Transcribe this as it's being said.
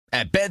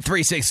At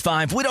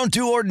Bet365, we don't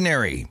do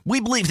ordinary. We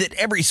believe that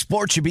every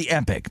sport should be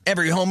epic.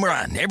 Every home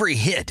run, every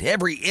hit,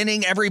 every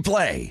inning, every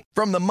play.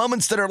 From the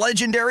moments that are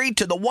legendary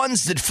to the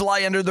ones that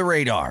fly under the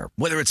radar.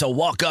 Whether it's a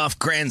walk-off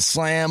grand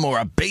slam or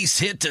a base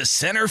hit to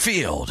center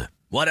field.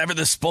 Whatever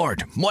the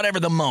sport, whatever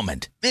the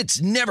moment.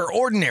 It's never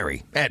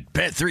ordinary at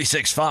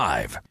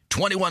Bet365.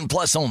 21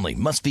 plus only.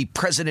 Must be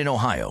present in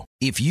Ohio.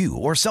 If you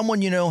or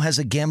someone you know has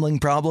a gambling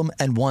problem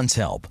and wants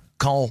help,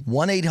 call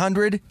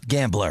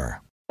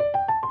 1-800-GAMBLER.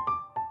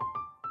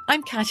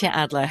 I'm Katya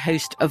Adler,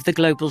 host of The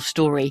Global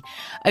Story.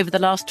 Over the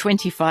last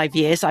 25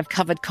 years, I've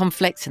covered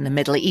conflicts in the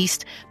Middle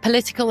East,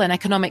 political and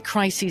economic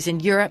crises in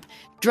Europe,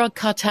 drug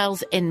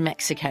cartels in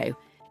Mexico.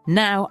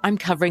 Now I'm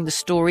covering the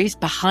stories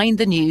behind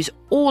the news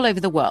all over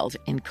the world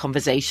in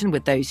conversation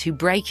with those who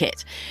break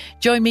it.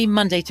 Join me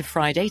Monday to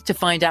Friday to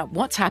find out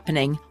what's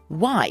happening,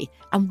 why,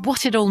 and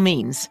what it all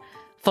means.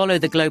 Follow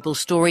The Global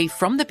Story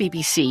from the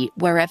BBC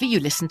wherever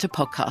you listen to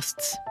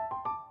podcasts.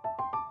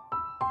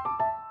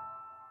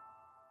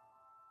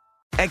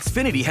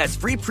 Xfinity has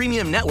free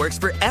premium networks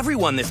for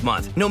everyone this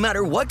month, no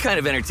matter what kind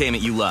of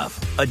entertainment you love.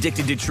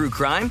 Addicted to true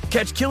crime?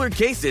 Catch killer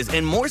cases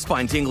and more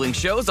spine-tingling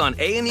shows on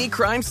A&E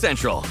Crime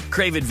Central.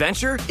 Crave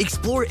adventure?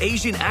 Explore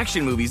Asian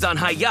action movies on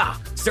Hi-YAH.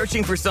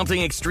 Searching for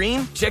something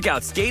extreme? Check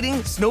out skating,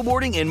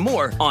 snowboarding, and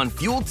more on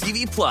Fuel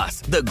TV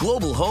Plus, the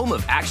global home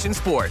of action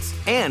sports.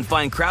 And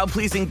find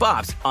crowd-pleasing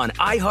bops on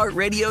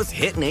iHeartRadio's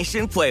Hit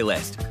Nation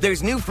playlist.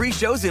 There's new free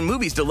shows and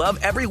movies to love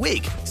every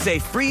week. Say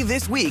free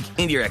this week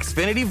in your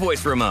Xfinity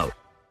voice remote.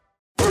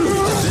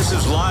 This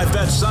is Live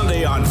Bet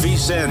Sunday on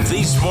VSiN,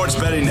 the sports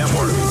betting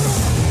network.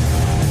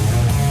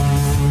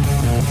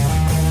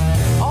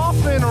 Off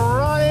and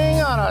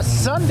running on a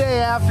Sunday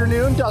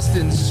afternoon.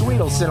 Dustin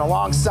Sweetelson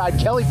alongside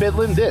Kelly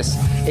Bidlin. This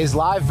is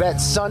Live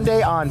Bet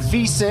Sunday on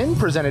VSiN,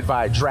 presented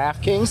by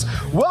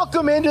DraftKings.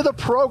 Welcome into the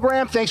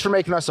program. Thanks for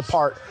making us a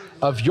part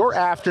of your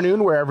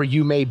afternoon, wherever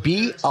you may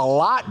be. A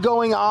lot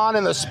going on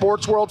in the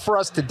sports world for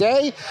us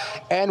today,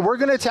 and we're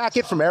going to attack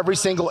it from every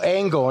single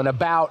angle in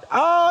about,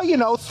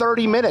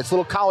 30 minutes.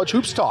 Little college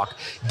hoops talk.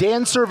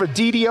 Dan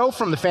Servadidio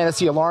from the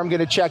Fantasy Alarm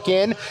going to check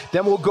in.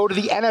 Then we'll go to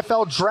the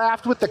NFL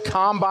Draft with the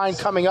Combine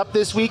coming up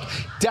this week.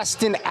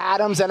 Destin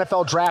Adams,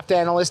 NFL Draft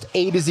Analyst,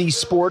 A to Z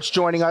Sports,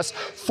 joining us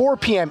 4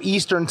 p.m.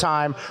 Eastern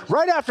Time.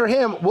 Right after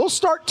him, we'll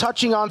start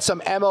touching on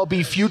some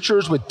MLB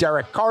futures with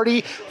Derek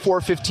Carty,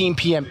 4:15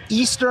 p.m.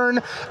 Eastern.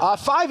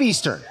 5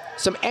 Eastern,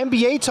 some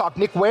NBA talk.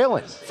 Nick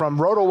Whalen from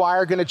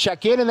RotoWire going to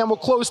check in, and then we'll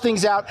close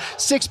things out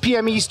 6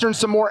 p.m. Eastern.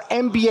 Some more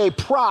NBA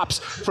props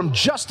from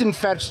Justin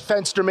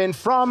Fensterman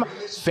from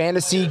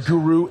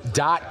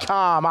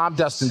FantasyGuru.com. I'm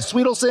Dustin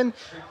Sweetelson.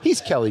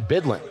 He's Kelly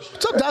Bidlin.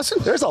 What's up,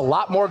 Dustin? There's a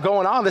lot more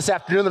going on this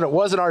afternoon than it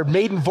was in our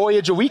maiden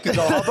voyage a week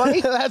ago, huh, buddy?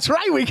 That's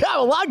right. We got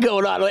a lot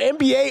going on.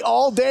 NBA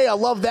all day. I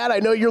love that. I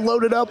know you're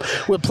loaded up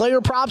with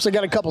player props. I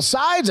got a couple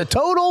sides, a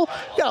total.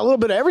 Got a little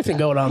bit of everything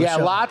going on. Yeah,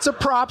 lots of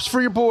props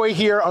for your boy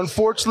here.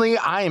 Unfortunately,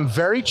 I am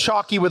very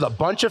chalky with a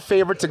bunch of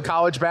favorites in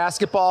college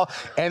basketball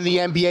and the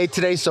NBA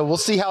today, so we'll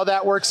see how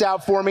that works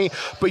out for me.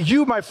 But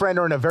you, my friend,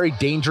 are in a very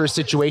dangerous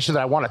situation that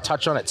I want to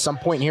touch on at some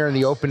point here in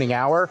the opening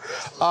hour.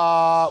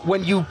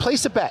 When you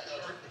place a bet,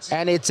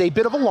 and it's a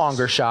bit of a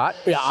longer shot.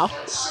 Yeah.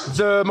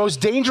 The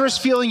most dangerous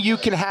feeling you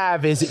can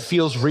have is it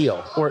feels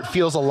real, or it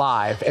feels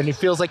alive, and it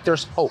feels like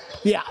there's hope.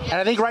 Yeah. And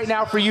I think right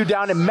now for you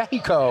down in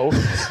Mexico,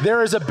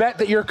 there is a bet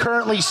that you're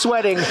currently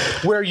sweating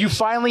where you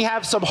finally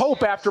have some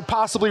hope after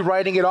possibly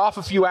writing it off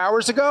a few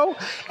hours ago,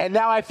 and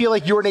now I feel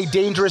like you're in a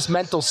dangerous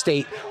mental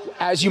state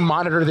as you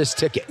monitor this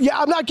ticket. Yeah,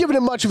 I'm not giving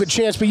him much of a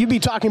chance, but you'd be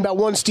talking about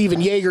one Steven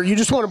Yeager. You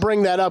just want to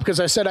bring that up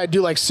because I said I'd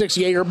do like 6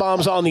 Yeager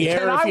bombs on the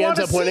air if he ends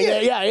up winning.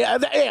 Yeah,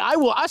 I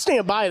will. I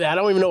stand by that. I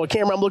don't even know what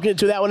camera I'm looking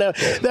into that one.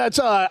 That's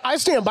I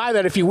stand by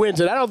that if he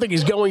wins it. I don't think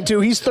he's going to.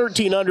 He's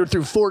 13 under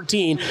through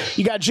 14.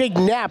 You got Jake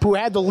Knapp, who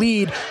had the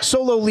lead,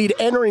 solo lead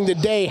entering the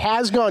day,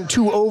 has gone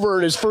 2 over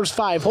in his first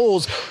 5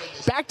 holes.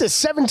 Back to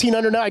 17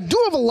 under now. I do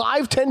have a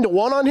live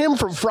 10-1 on him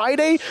from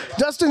Friday,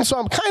 Dustin, so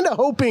I'm kind of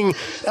hoping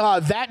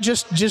that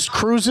just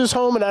cruises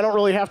home and I don't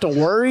really have to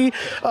worry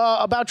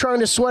about trying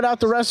to sweat out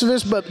the rest of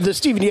this, but the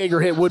Steven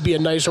Yeager hit would be a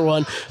nicer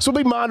one. So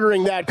we'll be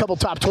monitoring that. Couple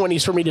top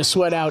 20s for me to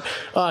sweat out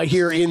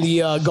here in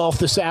the golf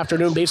this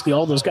afternoon. Basically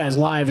all those guys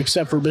live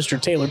except for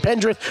Mr. Taylor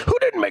Pendrith, who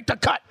didn't make the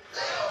cut.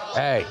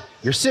 Hey,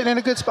 you're sitting in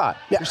a good spot.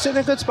 Yeah. You're sitting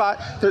in a good spot.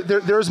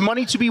 There's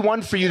money to be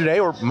won for you today,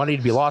 or money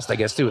to be lost, I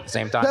guess, too, at the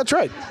same time. That's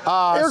right.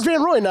 Eric Van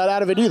Rooyen not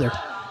out of it either.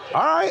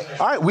 All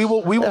right. We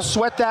will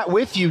sweat that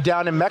with you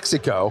down in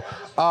Mexico.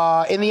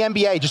 In the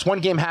NBA, just one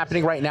game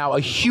happening right now.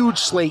 A huge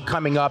slate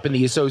coming up in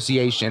the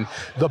association.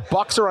 The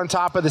Bucks are on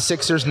top of the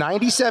Sixers,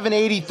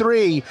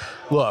 97-83.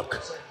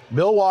 Look,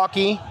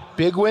 Milwaukee,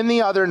 big win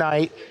the other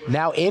night.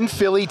 Now in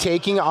Philly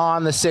taking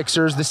on the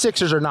Sixers. The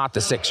Sixers are not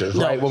the Sixers,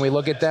 right? No. When we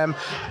look at them.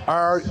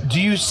 Do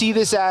you see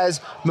this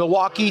as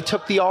Milwaukee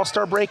took the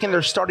All-Star break and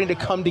they're starting to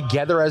come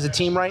together as a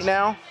team right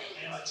now?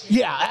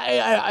 Yeah,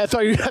 I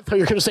thought you were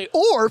going to say,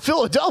 or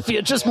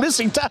Philadelphia just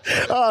missing time.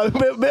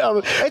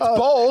 It's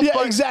both.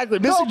 Yeah, exactly.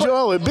 Missing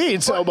Joel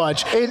Embiid so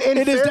much.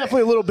 It is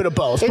definitely a little bit of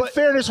both. In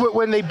fairness,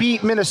 when they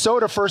beat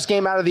Minnesota first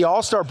game out of the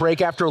All-Star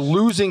break after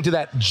losing to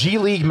that G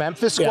League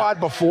Memphis squad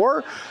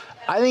before,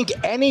 I think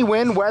any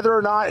win, whether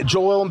or not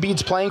Joel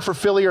Embiid's playing for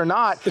Philly or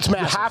not, it's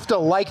massive. You have to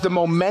like the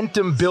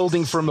momentum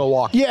building for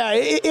Milwaukee. Yeah,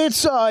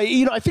 it's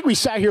I think we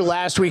sat here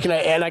last week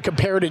and I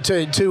compared it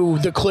to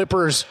the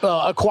Clippers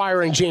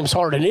acquiring James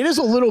Harden. It is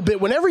a little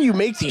bit, whenever you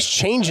make these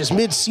changes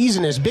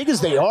mid-season, as big as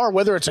they are,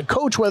 whether it's a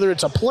coach, whether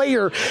it's a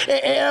player,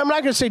 and I'm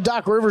not going to say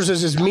Doc Rivers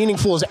is as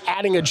meaningful as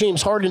adding a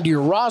James Harden to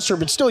your roster,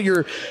 but still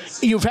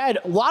you've had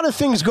a lot of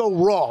things go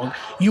wrong.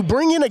 You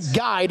bring in a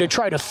guy to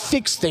try to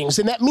fix things,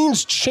 and that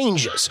means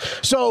changes.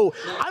 So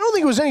I don't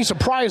think it was any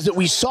surprise that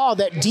we saw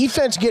that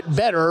defense get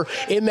better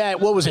in that,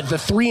 the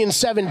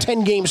 3-7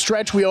 10-game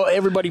stretch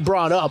everybody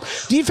brought up.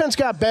 Defense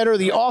got better,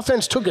 the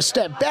offense took a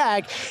step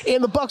back,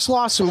 and the Bucks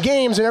lost some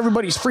games, and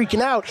everybody's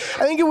freaking out.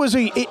 I think it was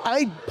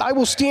I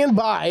will stand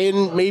by,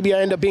 and maybe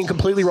I end up being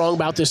completely wrong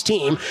about this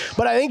team,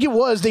 but I think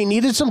they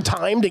needed some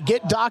time to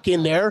get Doc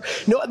in there.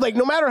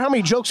 No matter how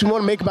many jokes we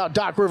want to make about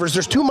Doc Rivers,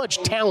 there's too much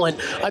talent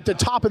at the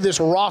top of this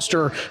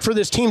roster for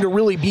this team to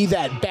really be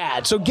that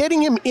bad. So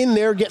getting him in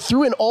there, get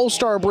through an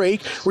all-star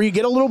break where you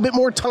get a little bit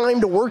more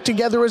time to work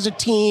together as a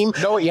team.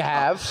 Know what you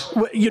have.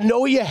 You know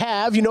what you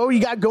have. You know what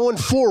you got going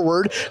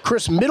forward.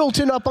 Chris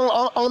Middleton up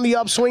on the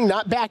upswing.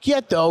 Not back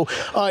yet, though,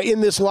 in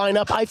this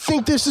lineup. I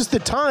think this is the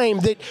time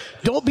that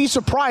don't be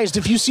surprised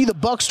if you see the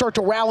Bucks start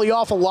to rally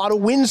off a lot of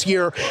wins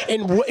here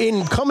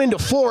and come into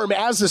form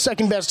as the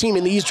second-best team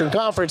in the Eastern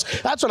Conference.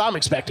 That's what I'm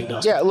expecting,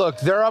 Dustin. Yeah, look,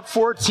 they're up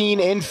 14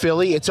 in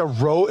Philly.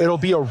 It'll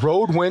be a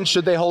road win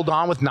should they hold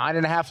on with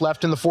 9.5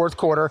 left in the fourth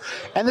quarter.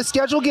 And the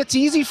schedule gets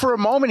easy for a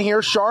moment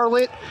here.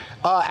 Charlotte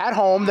at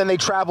home, then they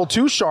travel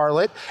to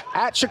Charlotte,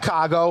 at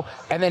Chicago,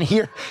 and then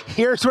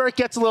here's where it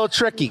gets a little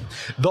tricky.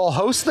 They'll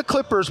host the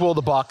Clippers,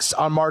 the Bucks,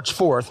 on March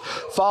 4th,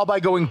 followed by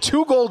going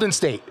to Golden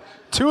State,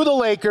 to the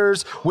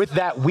Lakers, with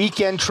that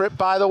weekend trip,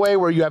 by the way,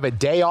 where you have a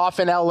day off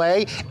in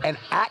L.A., and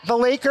at the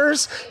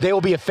Lakers, they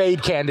will be a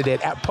fade candidate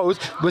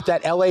with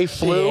that L.A.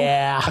 flu.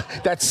 Yeah.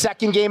 That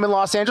second game in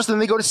Los Angeles, then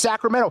they go to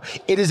Sacramento.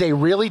 It is a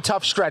really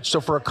tough stretch.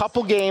 So for a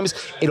couple games,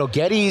 it'll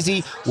get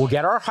easy. We'll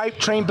get our hype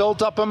train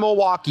built up in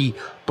Milwaukee,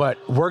 but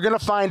we're going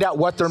to find out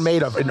what they're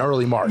made of in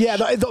early March. Yeah,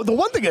 the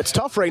one thing that's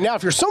tough right now,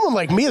 if you're someone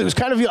like me who's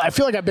I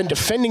feel like I've been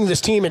defending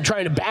this team and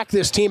trying to back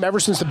this team ever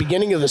since the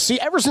beginning of the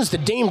season, ever since the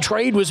Dame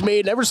trade was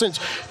made, and ever since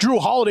Drew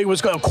Holiday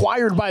was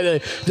acquired by the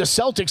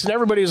Celtics, and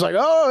everybody's like,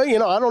 I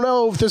don't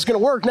know if this is going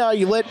to work now.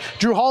 You let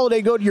Drew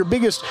Holiday go to your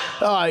biggest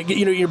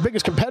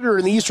competitor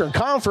in the Eastern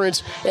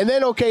Conference, and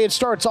then, it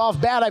starts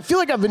off bad. I feel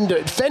like I've been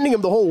defending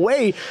him the whole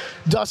way,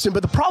 Dustin,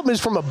 but the problem is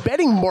from a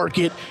betting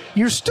market,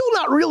 you're still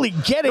not really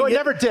getting it. It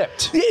never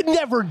dipped. It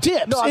never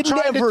dips. No, it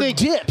never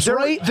dips,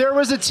 right? There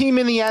was a team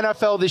in the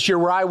NFL this year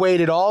where I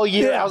waited all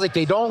year. Yeah. I was like,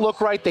 they don't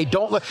look right. They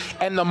don't look.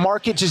 And the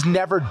market just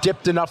never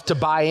dipped enough to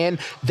buy in.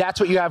 That's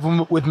what you have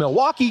with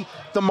Milwaukee.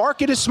 The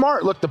market is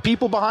smart. Look, the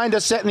people behind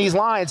us setting these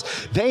lines,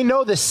 they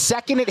know the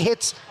second it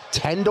hits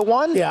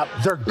 10-1,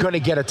 they're going to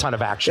get a ton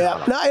of action.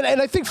 Yeah,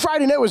 and I think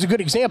Friday night was a good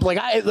example.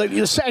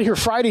 I sat here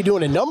Friday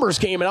doing a numbers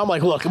game, and I'm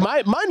like, look,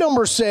 my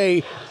numbers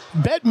say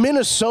bet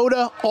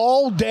Minnesota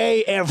all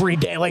day, every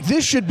day.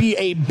 This should be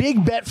a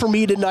big bet for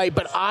me tonight,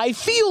 but I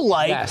feel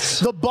like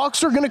the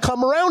Bucks are going to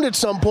come around at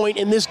some point,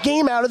 and this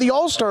game out of the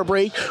All-Star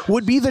break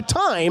would be the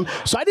time.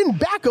 So I didn't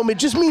back them. It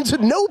just means a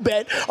no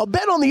bet. A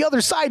bet on the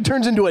other side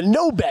turns into a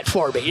no bet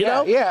for me, you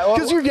know? Yeah.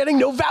 Because you're getting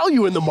no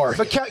value in the market.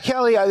 But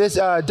Kelly,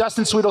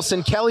 Dustin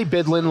Sweetelson, Kelly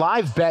Bidlin,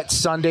 live bet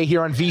Sunday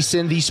here on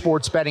VSiN, the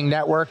Sports Betting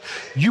Network.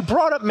 You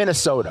brought up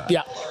Minnesota.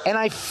 Yeah. And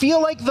I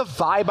feel like the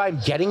vibe I'm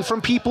getting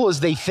from people is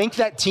they think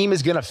that team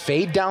is going to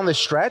fade down the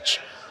stretch,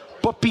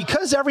 but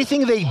because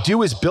everything they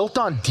do is built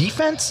on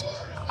defense,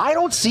 I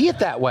don't see it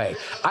that way.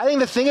 I think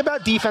the thing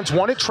about defense,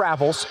 one, it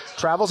travels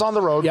on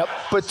the road. Yep.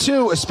 But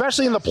two,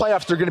 especially in the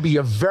playoffs, they're going to be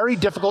a very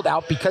difficult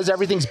out because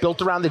everything's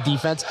built around the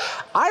defense.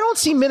 I don't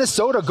see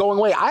Minnesota going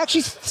away. I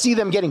actually see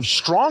them getting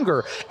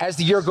stronger as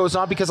the year goes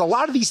on because a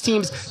lot of these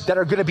teams that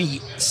are going to be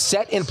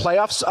set in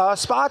playoff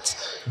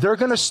spots, they're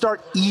going to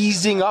start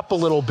easing up a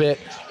little bit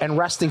and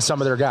resting some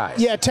of their guys.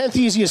 Yeah, 10th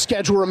easiest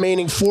schedule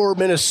remaining for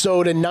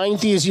Minnesota,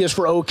 9th easiest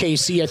for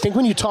OKC. I think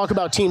when you talk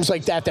about teams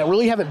like that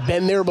really haven't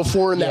been there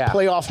before in that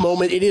playoff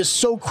moment, it is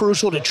so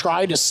crucial to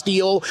try to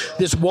steal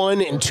this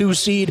 1 and 2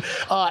 seed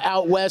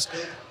out west.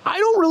 I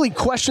don't really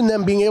question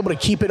them being able to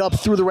keep it up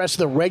through the rest of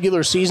the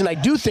regular season. I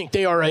do think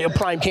they are a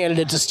prime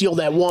candidate to steal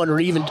that 1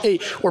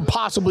 or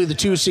possibly the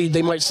 2 seed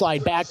they might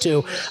slide back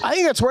to. I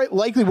think that's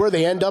likely where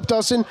they end up,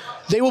 Dustin.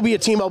 They will be a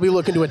team I'll be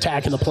looking to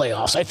attack in the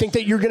playoffs. I think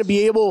that you're going to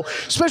be able,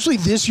 especially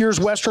this year's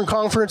Western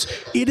Conference,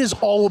 it is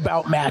all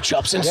about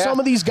matchups. And some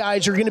of these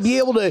guys are going to be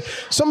able to,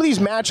 some of these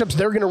matchups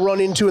they're going to run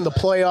into in the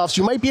playoffs,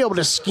 you might be able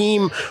to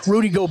scheme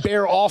Rudy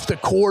Gobert off the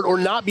court or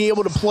not be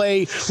able to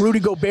play Rudy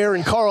Gobert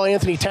and Karl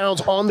Anthony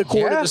Towns on the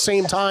court at the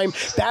same time.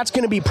 That's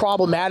going to be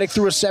problematic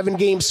through a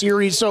 7-game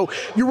series. So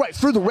you're right.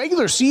 For the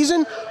regular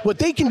season, what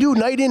they can do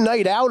night in,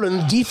 night out on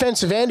the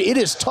defensive end, it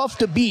is tough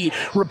to beat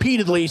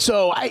repeatedly.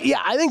 So,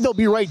 I think they'll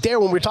be right there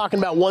when we're talking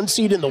about 1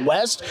 seed in the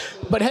West.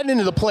 But heading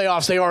into the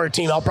playoffs, they are a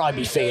team I'll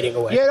probably be fading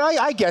away. Yeah,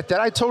 I get that.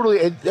 I totally,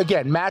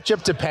 again,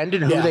 matchup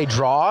dependent who they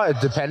draw,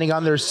 depending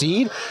on their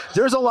seed.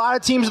 There's a lot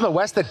of teams in the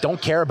West that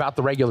don't care about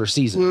the regular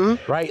season,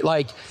 right?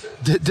 Like,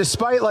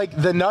 despite, like,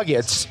 the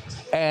Nuggets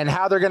and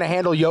how they're going to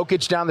handle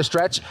Jokic down the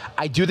stretch,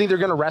 I do think they're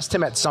going to rest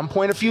him at some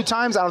point a few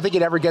times. I don't think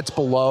it ever gets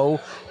below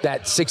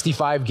that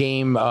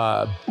 65-game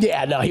line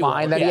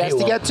that he has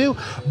to get to.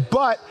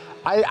 But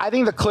I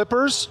think the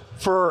Clippers,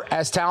 for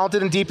as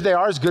talented and deep they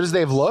are, as good as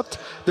they've looked,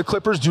 the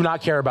Clippers do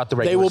not care about the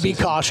regular season. They will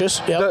be cautious.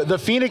 Yep. The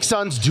Phoenix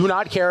Suns do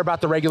not care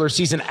about the regular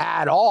season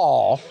at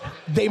all.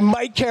 They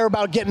might care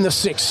about getting the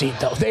 6th seed,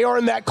 though. They are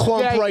in that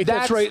clump,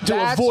 that's right,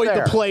 to avoid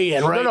fair. The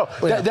play-in, right? No.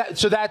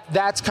 Yeah.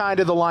 That's kind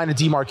of the line of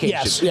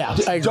demarcation.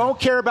 Yes, don't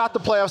care about the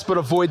playoffs, but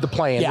avoid the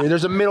play-in. Yeah.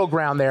 There's a middle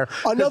ground there.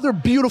 Another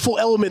beautiful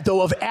element,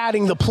 though, of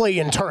adding the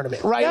play-in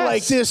tournament, right? Yes.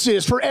 Like this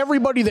is, for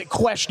everybody that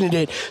questioned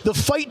it, the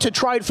fight to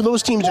try for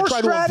those teams to try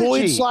to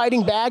avoid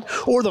sliding back,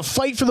 or the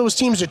fight for those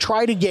teams to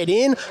try to get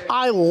in.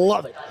 I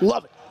love it.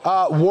 Love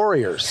it.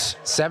 Warriors,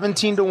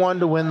 17-1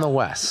 to win the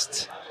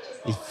West.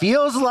 It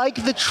feels like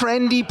the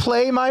trendy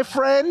play, my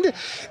friend.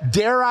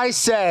 Dare I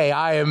say,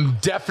 I am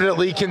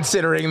definitely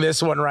considering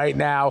this one right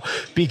now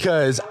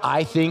because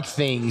I think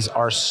things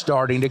are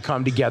starting to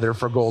come together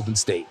for Golden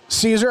State.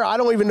 Caesar, I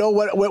don't even know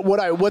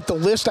what the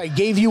list I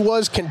gave you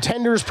was.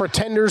 Contenders,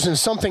 pretenders, and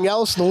something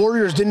else. The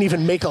Warriors didn't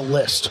even make a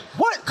list.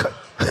 What?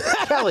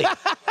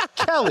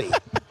 Kelly.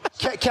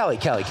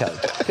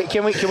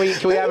 Can we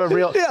have a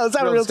real? Yeah, let's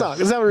have a real talk.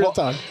 Let's have a real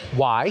talk.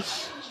 Why?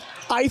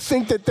 I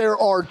think that there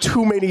are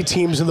too many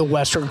teams in the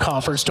Western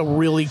Conference to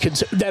really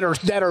consider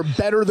that are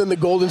better than the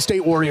Golden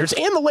State Warriors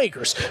and the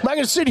Lakers. I'm not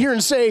going to sit here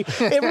and say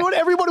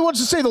everybody wants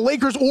to say the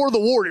Lakers or the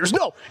Warriors.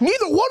 No,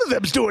 neither one of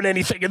them's doing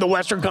anything in the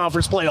Western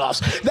Conference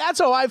playoffs. That's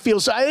how I feel.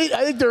 So I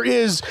think there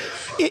is.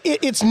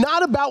 It's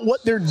not about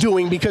what they're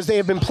doing because they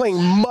have been playing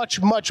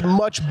much, much,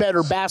 much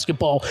better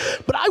basketball.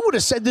 But I would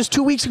have said this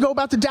 2 weeks ago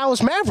about the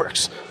Dallas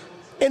Mavericks.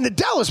 And the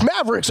Dallas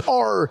Mavericks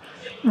are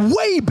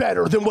way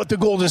better than what the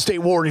Golden State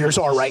Warriors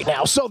are right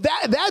now. So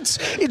it's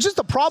just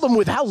the problem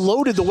with how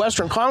loaded the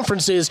Western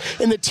Conference is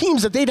and the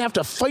teams that they'd have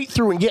to fight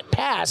through and get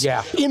past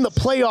in the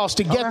playoffs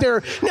to get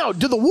there. Now,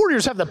 do the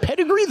Warriors have the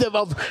pedigree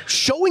of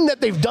showing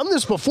that they've done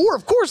this before?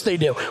 Of course they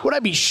do. Would I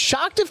be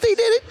shocked if they did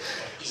it?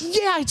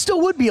 Yeah, it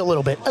still would be a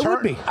little bit. I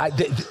would be.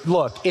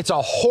 Look, it's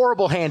a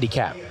horrible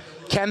handicap.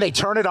 Can they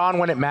turn it on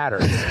when it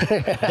matters?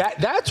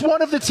 That's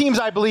one of the teams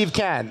I believe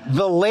can.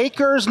 The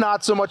Lakers,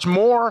 not so much,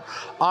 more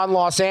on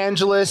Los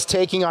Angeles,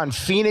 taking on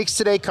Phoenix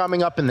today,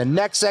 coming up in the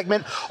next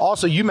segment.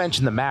 Also, you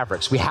mentioned the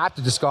Mavericks. We have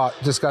to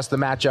discuss the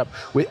matchup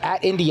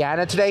at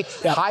Indiana today.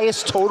 Yep.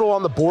 Highest total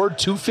on the board,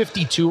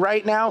 252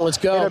 right now. Let's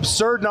go. An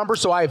absurd number,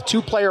 so I have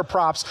 2 player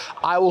props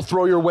I will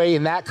throw your way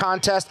in that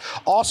contest.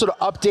 Also, to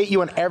update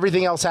you on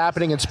everything else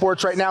happening in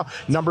sports right now,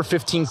 number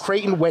 15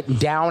 Creighton went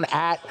down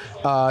at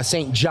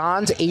St.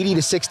 John's,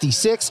 80-66.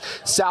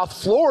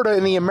 South Florida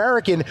in the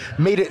American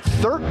made it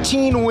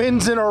 13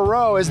 wins in a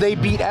row as they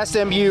beat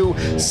SMU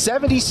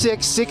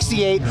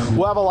 76-68.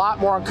 We'll have a lot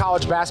more on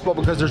college basketball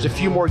because there's a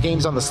few more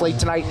games on the slate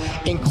tonight,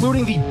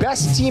 including the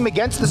best team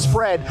against the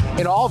spread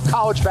in all of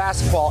college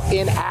basketball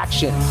in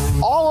action.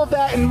 All of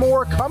that and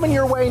more coming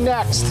your way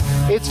next.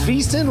 It's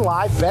VSiN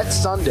Live Bet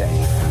Sunday.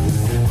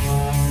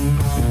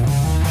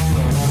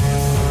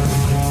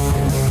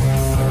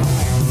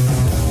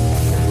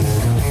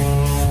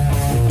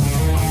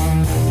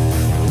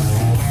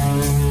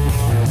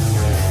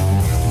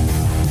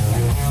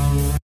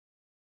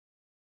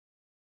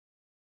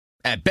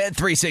 At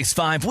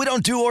Bet365, we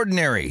don't do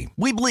ordinary.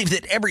 We believe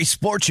that every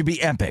sport should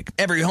be epic.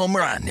 Every home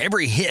run,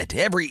 every hit,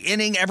 every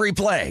inning, every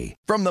play.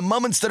 From the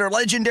moments that are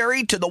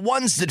legendary to the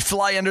ones that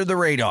fly under the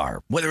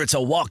radar. Whether it's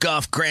a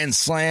walk-off grand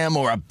slam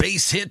or a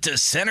base hit to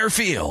center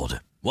field.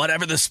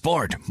 Whatever the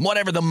sport,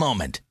 whatever the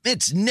moment.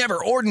 It's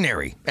never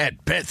ordinary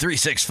at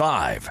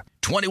Bet365.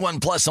 21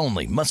 plus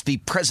only. Must be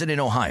present in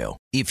Ohio.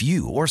 If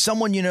you or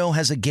someone you know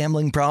has a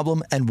gambling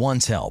problem and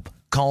wants help,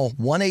 call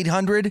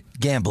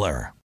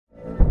 1-800-GAMBLER.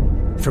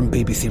 From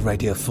BBC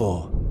Radio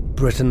 4,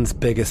 Britain's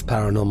biggest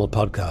paranormal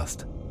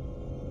podcast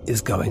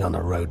is going on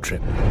a road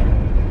trip.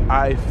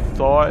 I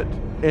thought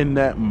in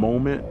that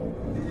moment,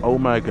 oh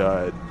my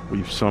God,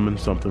 we've summoned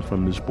something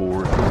from this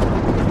board.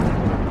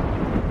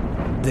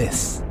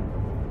 This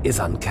is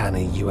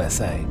Uncanny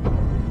USA.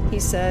 He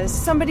says,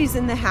 somebody's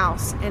in the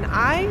house, and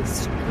I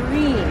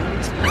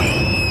screamed.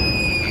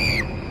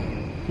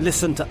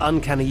 Listen to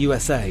Uncanny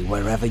USA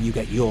wherever you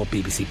get your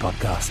BBC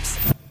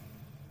podcasts,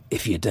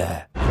 if you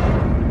dare.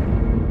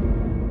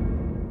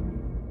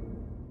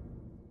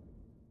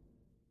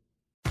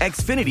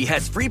 Xfinity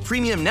has free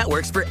premium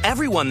networks for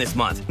everyone this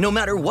month, no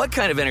matter what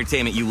kind of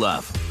entertainment you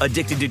love.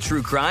 Addicted to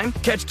true crime?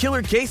 Catch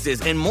killer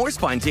cases and more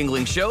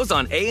spine-tingling shows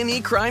on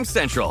A&E Crime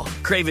Central.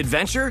 Crave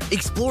adventure?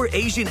 Explore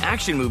Asian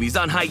action movies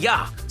on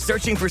Hi-YAH.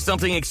 Searching for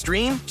something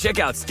extreme? Check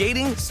out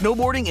skating,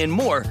 snowboarding, and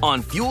more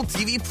on Fuel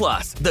TV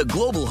Plus, the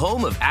global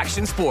home of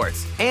action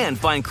sports. And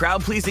find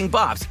crowd-pleasing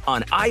bops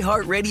on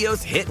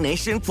iHeartRadio's Hit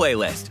Nation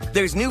playlist.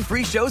 There's new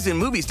free shows and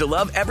movies to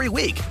love every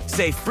week.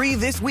 Say free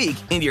this week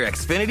in your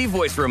Xfinity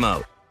voice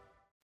remote.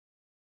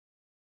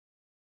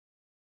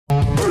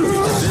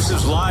 This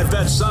is Live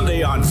Bet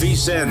Sunday on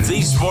VSiN,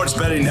 the Sports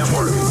Betting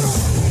Network.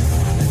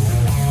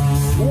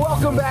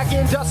 Welcome back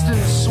in. Dustin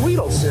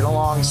Sweetelson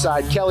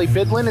alongside Kelly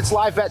Bidlin. It's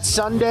Live Bet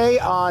Sunday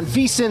on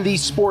VSiN, the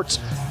Sports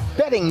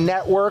Betting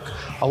Network.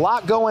 A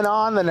lot going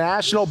on. The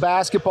National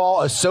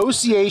Basketball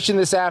Association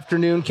this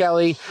afternoon,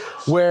 Kelly,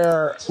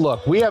 where,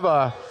 look, we have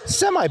a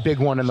semi-big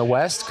one in the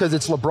West because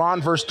it's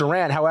LeBron versus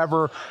Durant.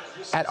 However,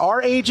 at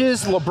our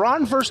ages,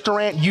 LeBron versus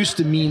Durant used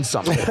to mean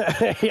something.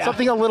 Yeah.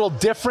 Something a little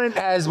different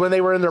as when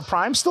they were in their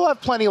prime. Still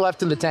have plenty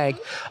left in the tank.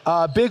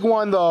 Big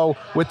one, though,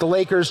 with the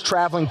Lakers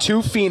traveling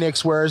to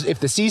Phoenix, whereas if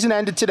the season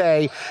ended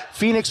today,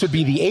 Phoenix would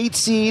be the 8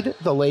 seed,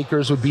 the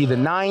Lakers would be the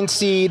 9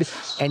 seed,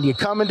 and you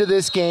come into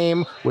this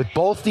game with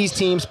both these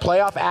teams'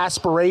 playoff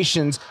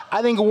aspirations.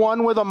 I think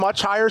one with a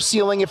much higher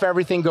ceiling if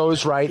everything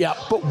goes right. Yep.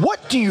 But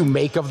what do you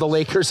make of the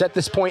Lakers at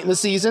this point in the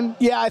season?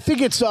 Yeah, I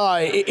think it's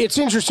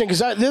interesting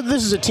because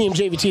this is a team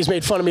JVT has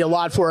made fun of me a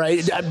lot for.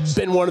 I've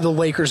been one of the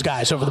Lakers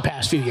guys over the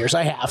past few years.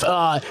 I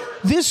have.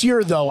 This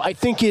year, though, I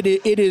think it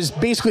is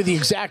basically the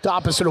exact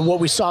opposite of what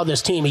we saw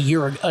this team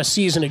a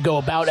season ago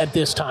about at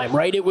this time,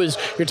 right?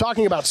 You're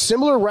talking about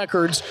similar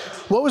records.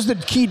 What was the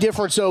key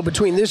difference, though,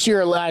 between this year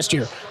and last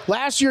year?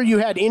 Last year, you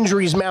had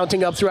injuries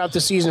mounting up throughout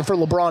the season for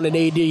LeBron and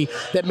AD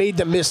that made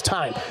them miss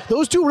time.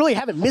 Those two really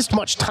haven't missed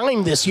much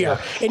time this year,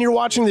 and you're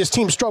watching this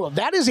team struggle.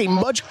 That is a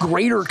much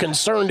greater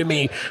concern to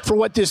me for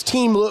what this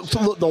team,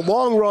 the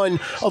long run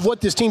of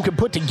what this team could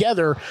put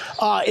together.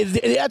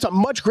 That's a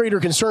much greater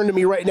concern to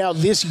me right now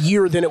this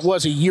year than it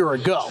was a year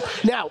ago.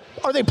 Now,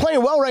 are they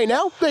playing well right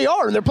now? They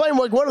are, and they're playing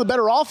like one of the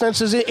better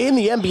offenses in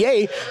the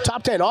NBA.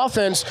 Top 10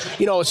 offense,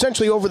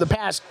 essentially over the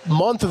past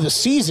month of the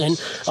season,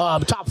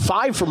 top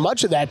 5 for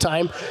much of that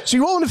time. So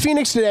you roll into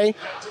Phoenix today.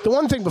 The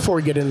one thing before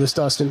we get into this,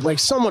 Dustin,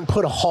 someone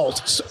put a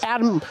halt.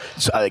 Adam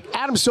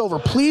Silver,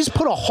 please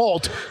put a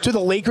halt to the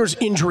Lakers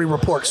injury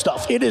report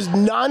stuff. It is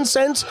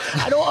nonsense.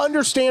 I don't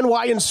understand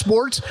why in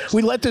sports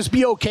we let this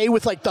be okay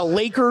with the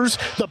Lakers,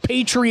 the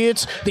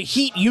Patriots, the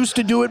Heat used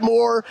to do it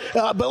more.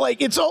 But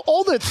it's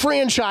all the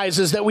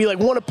franchises that we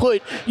want to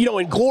put,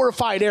 in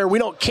glorified air. We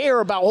don't care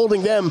about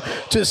holding them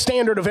to the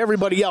standard of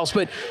everybody else.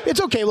 But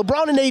it's okay.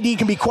 LeBron and AD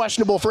can be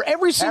questionable for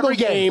every single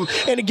game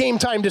and a game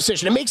time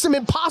decision. It makes them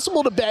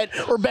impossible to bet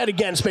or bet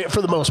against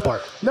for the most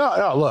part.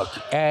 No, look,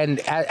 and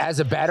as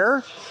a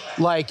bettor,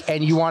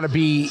 and you want to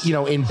be,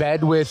 in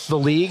bed with the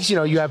leagues,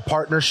 you have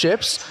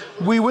partnerships.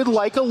 We would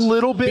like a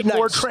little bit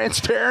more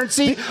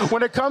transparency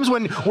when it comes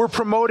when we're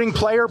promoting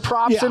player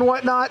props and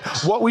whatnot,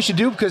 what we should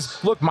do.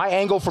 Because, look, my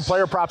angle for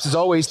player props is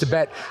always to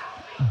bet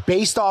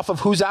based off of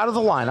who's out of the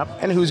lineup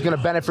and who's going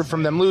to benefit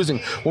from them losing.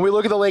 When we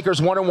look at the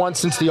Lakers, 1-1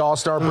 since the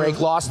All-Star break,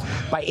 lost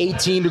by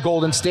 18 to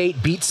Golden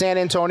State, beat San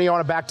Antonio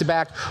on a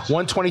back-to-back,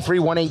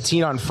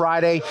 123-118 on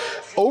Friday.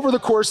 Over the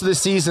course of the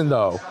season,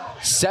 though,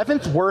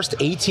 7th worst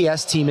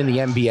ATS team in the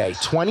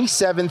NBA,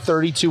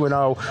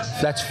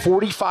 27-32-0. That's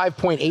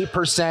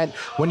 45.8%.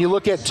 When you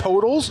look at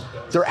totals,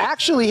 they're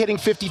actually hitting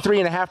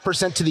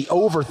 53.5% to the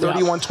over,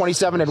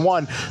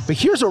 31-27-1. But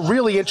here's a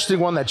really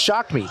interesting one that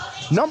shocked me.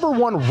 Number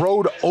 1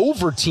 road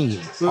over team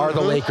are the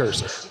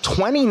Lakers,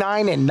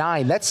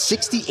 29-9. That's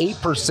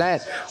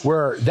 68%.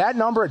 Where that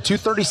number at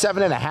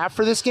 237.5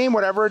 for this game,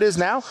 whatever it is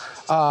now,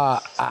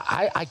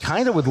 I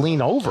kind of would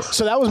lean over.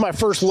 So that was my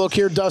first look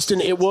here, Dustin.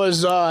 It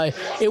was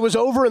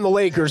over in the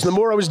Lakers. The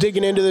more I was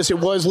digging into this, it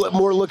was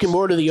looking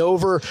more to the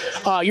over.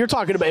 You're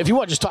talking about, if you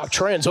want to just talk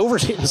trends,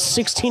 over's hitting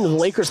 16 of the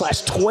Lakers'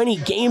 last 20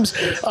 games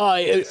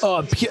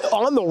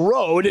on the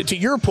road. To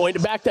your point,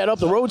 to back that up,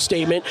 the road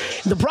statement.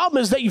 The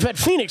problem is that you've had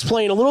Phoenix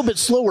playing a little bit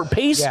slower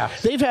pace. Yeah.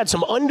 They've had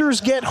some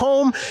unders get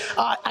home.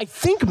 I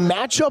think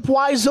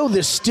matchup-wise, though,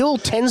 this still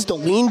tends to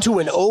lean to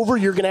an over.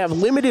 You're going to have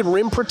limited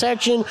rim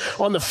protection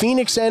on the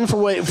Phoenix end for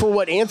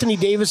what Anthony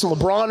Davis and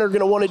LeBron are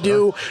going to want to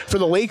do. For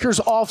the Lakers'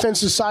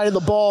 offensive side of the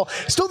ball,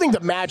 still think the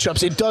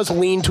matchups, it does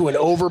lean to an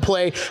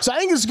overplay. So I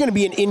think this is going to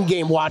be an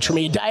in-game watch for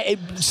me.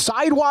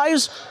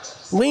 Sidewise,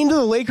 lean to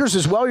the Lakers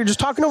as well. You're just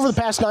talking over the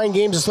past 9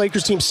 games. This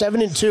Lakers team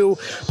 7-2,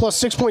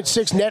 plus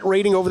 6.6 net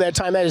rating over that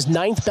time. That is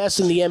 9th best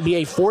in the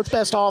NBA, 4th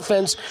best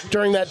offense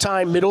during that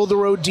time, middle of the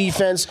road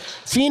defense.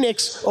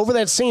 Phoenix, over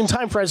that same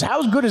time, for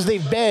how good as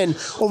they've been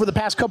over the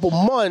past couple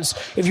months,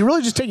 if you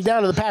really just take it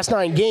down to the past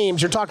 9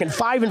 games, you're talking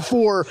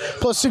 5-4,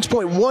 plus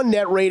 6.1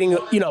 net rating.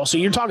 So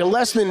you're talking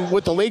less than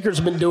what the Lakers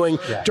have been doing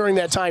during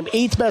that time.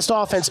 8th best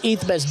offense,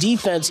 8th best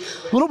defense.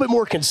 A little bit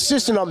more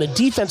consistent on the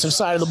defensive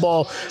side of the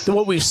ball than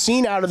what we've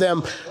seen out of them.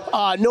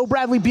 No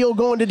Bradley Beal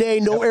going today.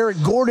 No Eric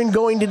Gordon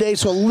going today.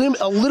 So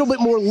a little bit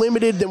more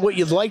limited than what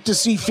you'd like to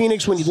see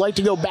Phoenix when you'd like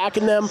to go back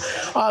in them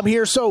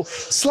here. So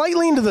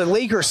slightly into the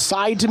Lakers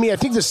side to me. I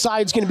think the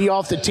side's going to be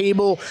off the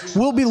table.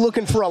 We'll be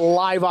looking for a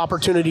live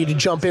opportunity to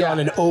jump in on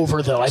an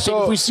over, though. I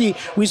think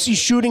if we see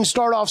shooting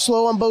start off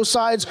slow on both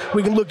sides,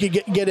 we can look to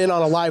get in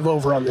on a live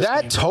over on this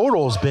That game.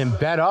 total's been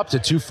bet up to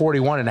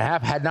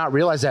 241.5. Had not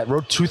realized that.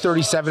 Wrote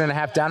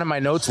 237.5 down in my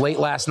notes late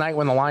last night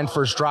when the line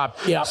first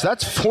dropped. Yeah. So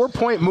that's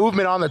 4-point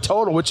movement on the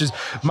total, which is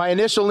my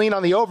initial lean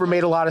on the over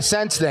made a lot of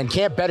sense then.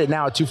 Can't bet it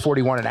now at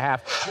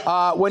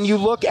 241.5. When you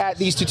look at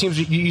these two teams,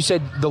 you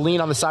said the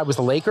lean on the side was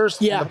the Lakers?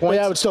 Yeah,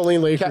 I would still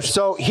lean Lakers. Okay,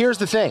 so here's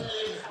the thing.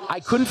 I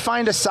couldn't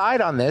find a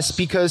side on this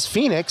because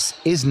Phoenix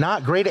is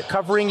not great at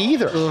covering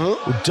either.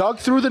 We dug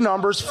through the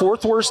numbers,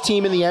 fourth worst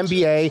team in the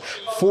NBA,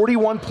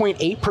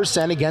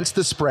 41.8% against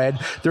the spread.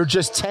 They're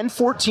just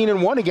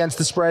 10-14-1 against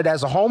the spread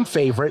as a home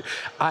favorite.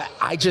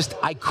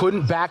 I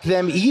couldn't back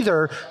them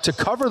either to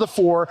cover the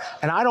 4,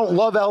 and I don't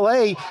love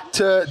LA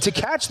to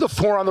catch the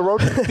 4 on the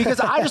road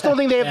because I just don't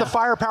think they have the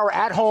firepower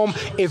at home.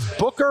 If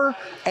Booker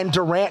and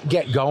Durant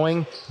get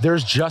going,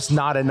 there's just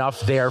not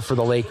enough there for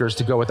the Lakers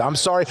to go with. I'm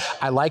sorry,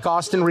 I like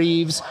Austin Reeves.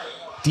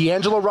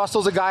 D'Angelo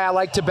Russell's a guy I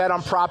like to bet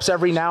on props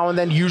every now and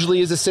then, usually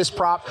his assist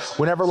prop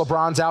whenever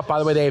LeBron's out. By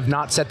the way, they have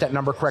not set that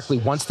number correctly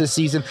once this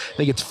season. I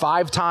think it's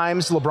 5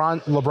 times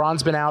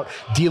LeBron's been out.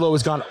 D'Lo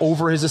has gone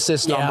over his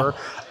assist number.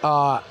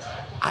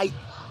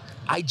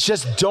 I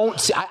just don't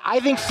see.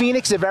 I think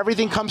Phoenix, if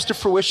everything comes to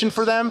fruition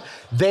for them,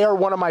 they are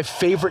one of my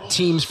favorite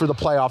teams for the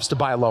playoffs to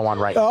buy low on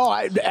right now.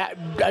 Oh,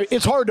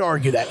 it's hard to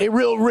argue that. It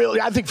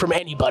really, I think from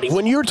anybody.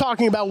 When you're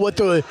talking about what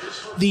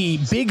the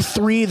big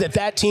 3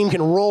 that team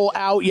can roll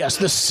out, yes,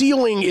 the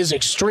ceiling is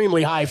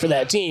extremely high for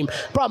that team.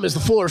 Problem is the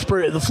floor is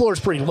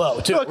pretty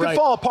low too. No, it could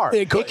fall apart.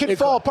 It could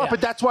fall apart, yeah.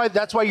 but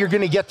that's why you're going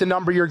to get the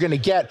number you're going to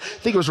get. I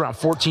think it was around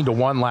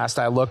 14-1 last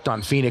I looked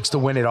on Phoenix to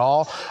win it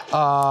all.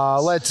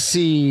 Let's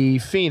see,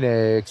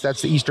 Phoenix.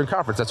 That's the Eastern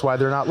Conference. That's why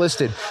they're not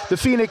listed. The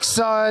Phoenix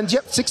Suns,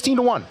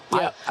 16-1.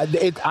 Yeah.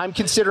 I'm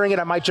considering it.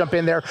 I might jump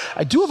in there.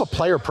 I do have a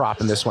player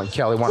prop in this one,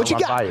 Kelly. What you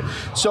got?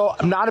 So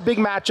I'm not a big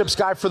matchups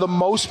guy for the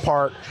most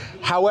part.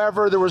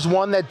 However, there was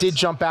one that did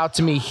jump out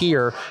to me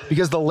here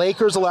because the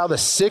Lakers allow the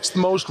 6th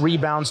most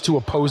rebounds to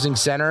opposing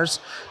centers.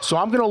 So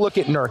I'm going to look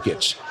at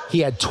Nurkic. He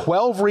had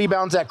 12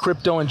 rebounds at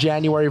Crypto in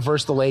January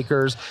versus the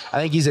Lakers. I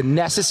think he's a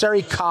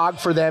necessary cog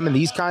for them in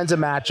these kinds of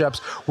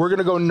matchups. We're going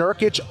to go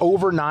Nurkic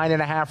over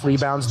 9.5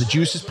 rebounds. The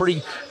juice is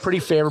pretty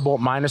favorable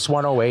at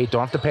 -108. Don't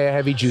have to pay a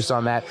heavy juice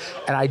on that.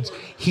 And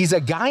he's a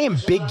guy in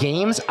big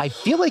games. I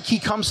feel like he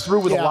comes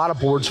through with a lot of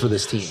boards for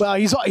this team. Well,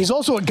 he's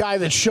also a guy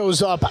that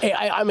shows up.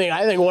 I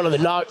think one of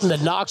the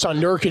knocks on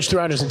Nurkic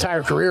throughout his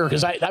entire career,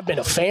 because I've been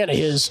a fan of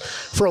his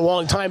for a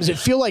long time, is it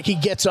feel like he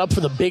gets up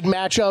for the big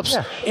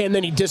matchups and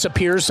then he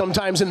disappears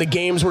sometimes in the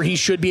games where he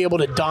should be able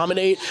to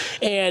dominate.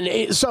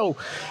 And so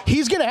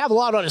he's going to have a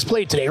lot on his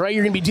plate today, right?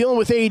 You're going to be dealing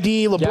with AD,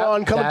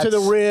 LeBron coming to the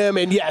rim,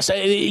 and yes,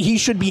 he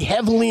should be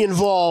heavily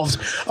involved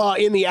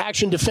in the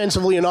action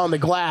defensively and on the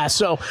glass.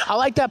 So I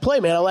like that play,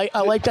 man.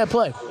 I like that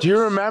play. Do you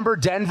remember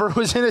Denver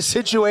was in a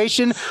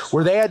situation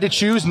where they had to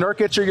choose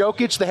Nurkic or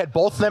Jokic? They had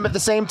both of them at the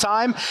same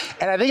time.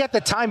 And I think at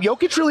the time,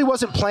 Jokic really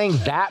wasn't playing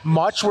that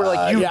much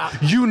where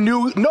you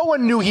knew, no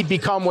one knew he'd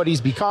become what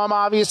he's become,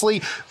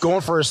 obviously,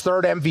 going for his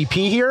 3rd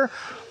MVP here.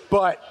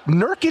 But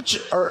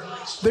Nurkic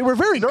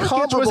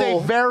was a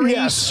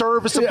very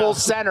serviceable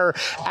center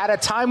at a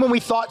time when we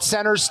thought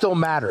centers still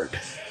mattered.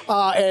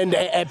 And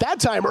at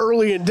that time,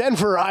 early in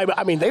Denver,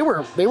 I mean, they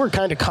were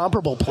kind of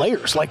comparable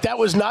players. Like, that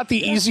was not the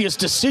easiest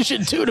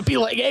decision, too, to be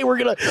like, hey, we're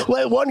going to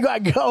let one guy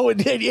go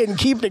and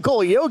keep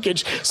Nikola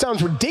Jokic.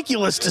 Sounds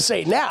ridiculous to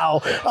say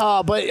now,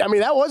 but, I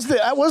mean, that was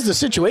the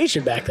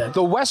situation back then.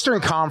 The Western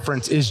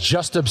Conference is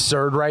just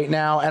absurd right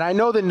now, and I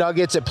know the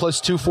Nuggets at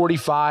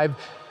 +245.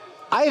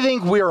 I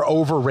think we are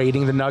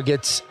overrating the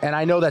Nuggets, and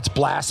I know that's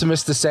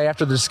blasphemous to say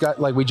after the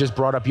discussion, like we just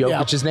brought up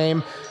Jokic's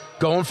name,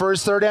 going for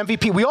his 3rd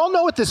MVP. We all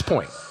know at this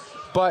point,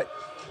 but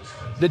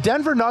the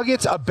Denver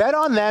Nuggets, a bet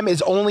on them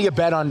is only a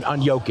bet on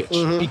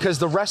Jokic because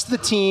the rest of the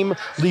team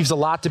leaves a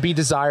lot to be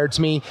desired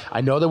to me.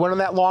 I know they went on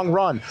that long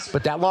run,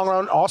 but that long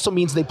run also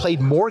means they played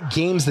more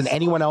games than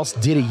anyone else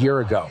did a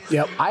year ago.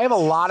 Yep. I have a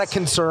lot of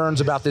concerns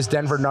about this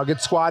Denver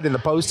Nuggets squad in the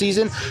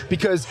postseason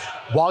because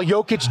while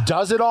Jokic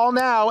does it all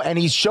now and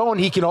he's shown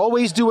he can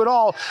always do it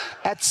all,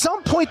 at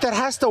some point that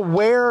has to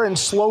wear and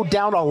slow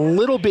down a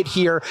little bit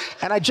here,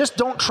 and I just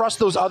don't trust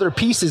those other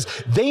pieces.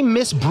 They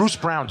miss Bruce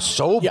Brown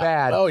so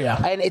bad. Oh,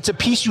 yeah. And it's a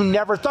piece you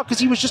never thought because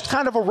he was just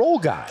kind of a role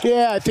guy.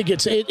 Yeah, I think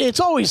it's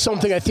always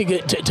something, I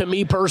think, to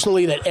me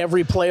personally, that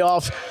every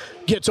playoff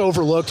gets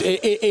overlooked.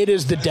 It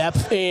is the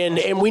depth,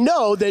 and we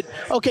know that,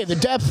 okay, the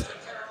depth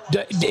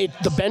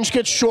the bench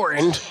gets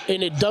shortened,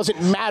 and it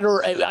doesn't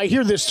matter. I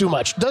hear this too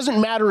much. Doesn't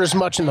matter as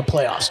much in the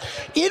playoffs.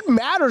 It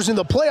matters in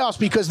the playoffs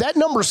because that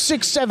number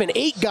 6, 7,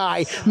 8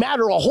 guy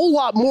matter a whole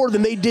lot more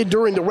than they did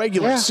during the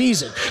regular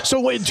season.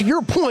 So to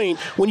your point,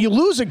 when you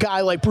lose a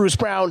guy like Bruce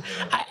Brown,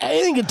 I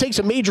think it takes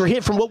a major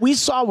hit from what we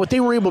saw, what they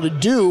were able to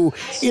do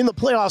in the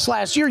playoffs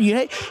last year.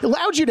 It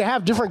allowed you to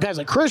have different guys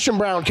like Christian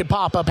Brown could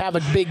pop up, have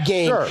a big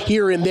game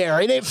here and there.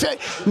 And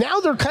now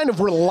they're kind of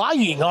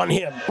relying on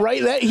him,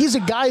 right? He's a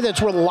guy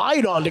that's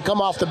relied on to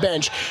come off the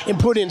bench and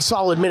put in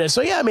solid minutes.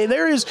 So, yeah, I mean,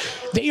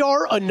 they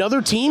are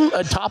another team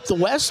atop the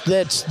West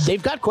that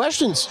they've got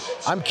questions.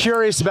 I'm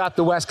curious about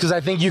the West because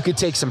I think you could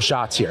take some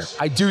shots here.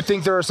 I do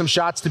think there are some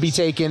shots to be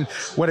taken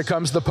when it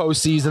comes to the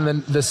postseason.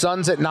 Then the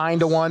Suns at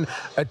 9-1.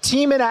 A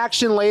team in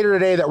action later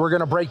today that we're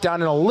going to break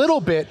down in a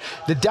little bit.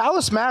 The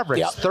Dallas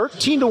Mavericks,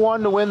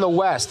 13-1 to win the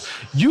West.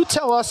 You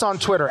tell us on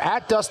Twitter,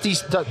 at Dustin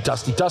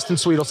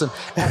Sweetelson.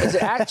 Is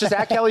it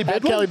at Kelly Bidlin?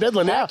 At Kelly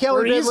Bidlin, At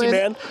Kelly Bidlin, easy,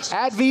 man.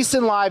 At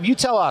VSiN Live. You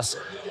tell us,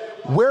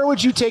 where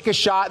would you take a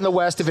shot in the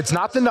West? If it's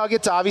not the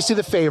Nuggets, obviously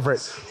the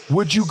favorite,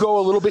 would you go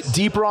a little bit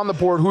deeper on the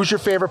board? Who's your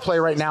favorite play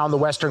right now in the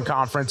Western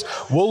Conference?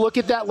 We'll look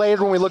at that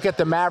later when we look at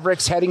the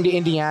Mavericks heading to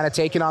Indiana,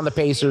 taking on the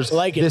Pacers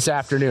this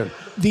afternoon.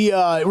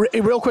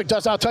 Real quick,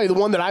 Dust, I'll tell you the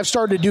one that I've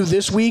started to do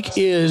this week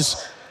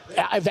is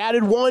I've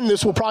added one.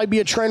 This will probably be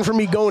a trend for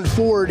me going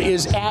forward,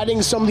 is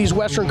adding some of these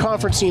Western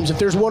Conference teams. If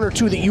there's one or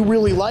two that you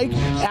really like,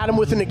 add them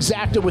with an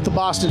exacta with the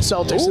Boston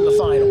Celtics in the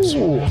finals.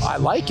 I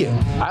like it.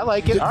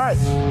 All right.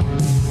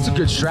 It's a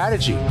good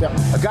strategy.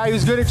 A guy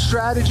who's good at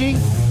strategy,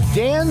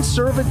 Dan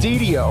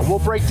Servadidio. We'll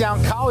break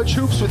down college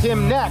hoops with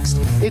him next.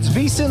 It's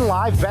VSiN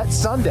Live Bet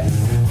Sunday.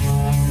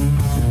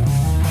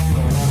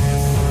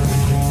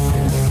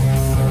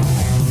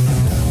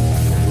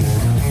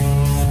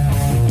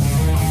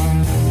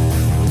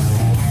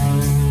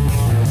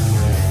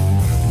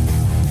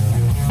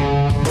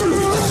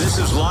 This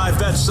is Live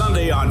Bet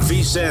Sunday on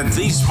VSiN,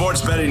 the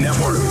Sports Betting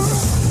Network.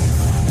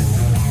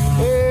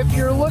 If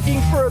you're looking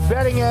for a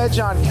betting edge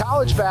on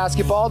college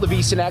basketball, the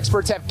VSiN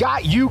experts have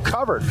got you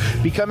covered.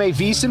 Become a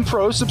VSiN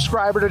Pro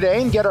subscriber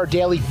today and get our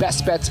daily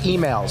best bets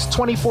emails,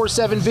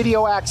 24/7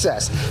 video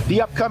access,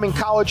 the upcoming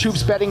college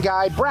hoops betting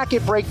guide,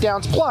 bracket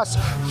breakdowns, plus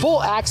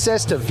full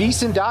access to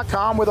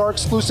VSiN.com with our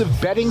exclusive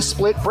betting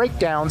split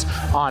breakdowns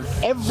on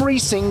every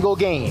single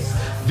game.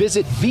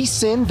 Visit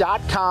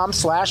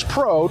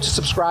VSiN.com/pro to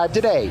subscribe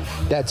today.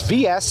 That's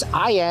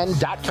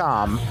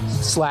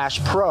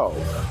VSIN.com/pro.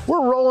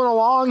 We're rolling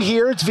along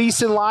here. It's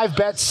VSiN Live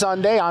Bet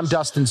Sunday. I'm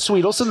Dustin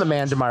Sweetelson. The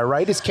man to my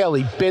right is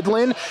Kelly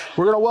Bidlin.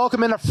 We're going to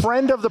welcome in a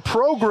friend of the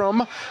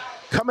program.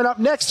 Coming up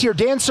next here,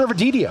 Dan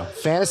Servadidio,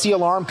 Fantasy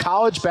Alarm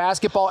college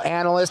basketball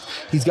analyst.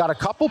 He's got a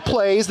couple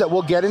plays that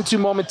we'll get into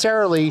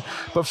momentarily.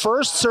 But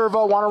first,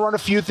 Servo, I want to run a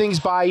few things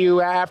by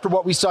you after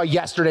what we saw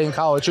yesterday in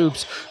college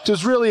hoops. It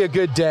was really a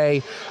good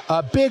day.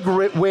 A big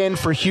win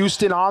for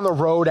Houston on the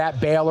road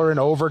at Baylor in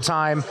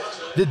overtime.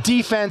 The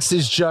defense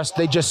is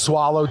they just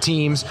swallow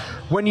teams.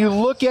 When you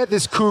look at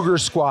this Cougar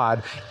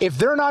squad, if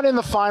they're not in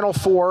the Final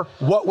Four,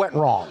 what went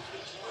wrong?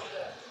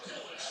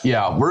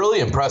 Yeah,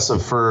 really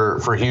impressive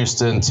for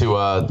Houston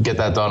to get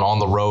that done on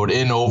the road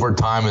in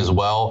overtime as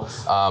well.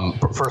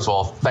 First of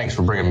all, thanks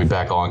for bringing me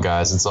back on,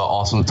 guys. It's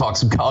awesome to talk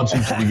some college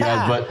hoops with you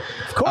guys. But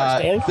of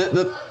course, Dan.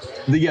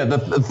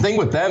 The thing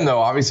with them, though,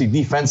 obviously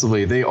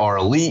defensively, they are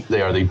elite.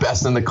 They are the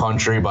best in the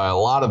country by a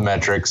lot of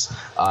metrics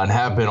and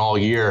have been all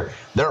year.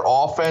 Their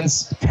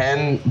offense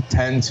can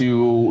tend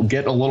to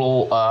get a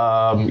little,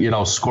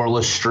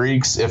 scoreless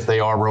streaks if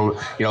they are,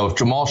 if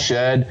Jamal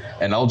Shead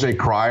and LJ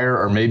Cryer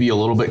are maybe a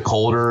little bit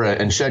colder,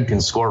 and Shead can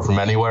score from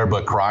anywhere,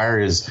 but Cryer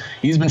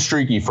he's been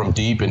streaky from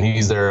deep, and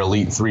he's their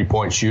elite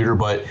 3-point shooter.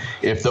 But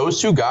if those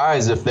two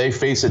guys, if they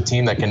face a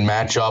team that can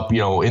match up,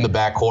 in the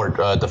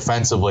backcourt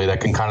defensively,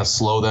 that can kind of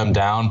slow them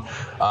down,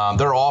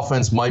 their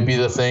offense might be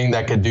the thing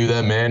that could do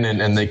them in,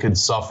 and they could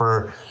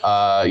suffer,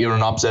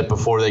 an upset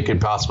before they could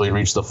possibly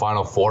reach the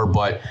Final Four.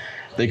 But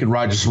they could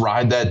ride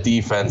that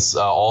defense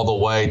all the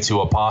way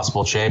to a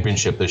possible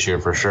championship this year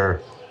for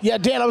sure. Yeah,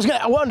 Dan,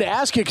 I wanted to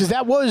ask you because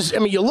that was,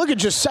 you look at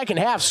just second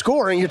half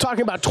scoring, you're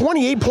talking about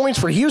 28 points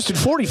for Houston,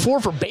 44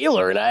 for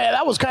Baylor, and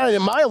that was kind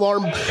of my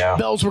alarm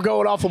bells were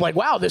going off of like,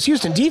 wow, this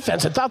Houston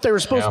defense, I thought they were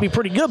supposed to be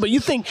pretty good, but you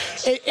think,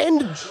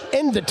 and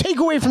the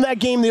takeaway from that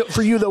game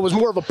for you, though, was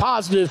more of a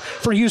positive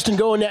for Houston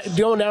going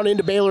down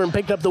into Baylor and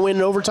picked up the win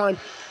in overtime?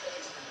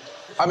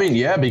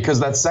 Because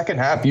that second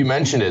half, you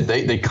mentioned it,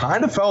 they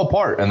kind of fell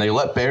apart, and they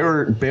let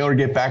Baylor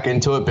get back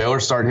into it. Baylor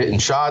started hitting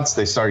shots.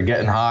 They started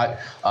getting hot,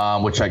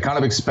 which I kind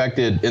of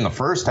expected in the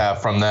first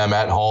half from them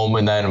at home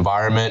in that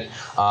environment.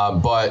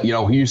 But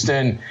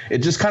Houston, it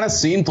just kind of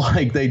seemed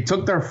like they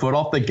took their foot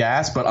off the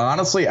gas. But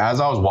honestly, as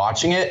I was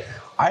watching it,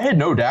 I had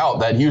no doubt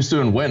that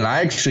Houston would win.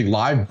 I actually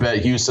live bet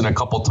Houston a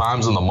couple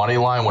times on the money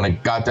line when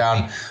it got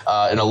down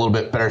in a little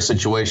bit better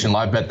situation.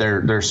 Live bet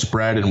their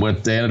spread, and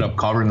they ended up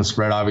covering the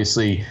spread,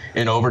 obviously,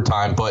 in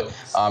overtime. But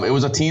it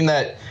was a team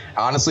that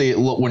honestly,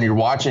 when you're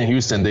watching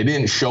Houston, they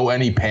didn't show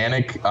any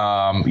panic.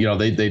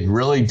 They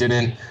really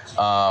didn't.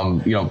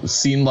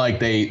 Seemed like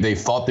they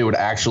thought they would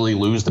actually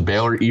lose to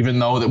Baylor, even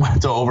though they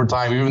went to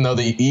overtime, even though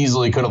they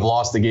easily could have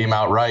lost the game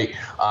outright.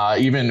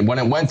 Even when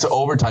it went to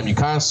overtime, you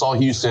kind of saw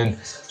Houston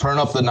turn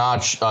up the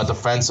notch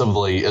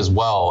defensively as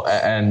well.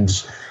 And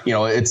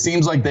it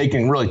seems like they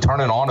can really turn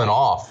it on and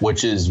off,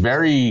 which is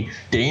very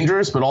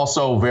dangerous, but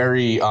also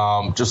very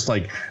just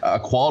like a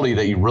quality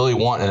that you really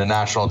want in a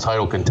national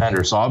title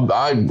contender. So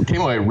I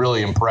came away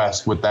really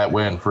impressed with that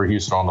win for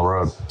Houston on the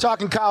road.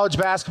 Talking college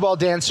basketball,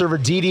 Dan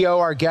Servodidio,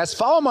 our guest.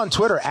 Follow him on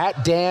Twitter at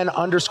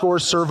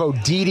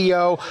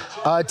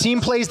Dan_Servodidio.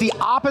 Team plays the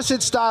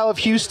opposite style of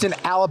Houston,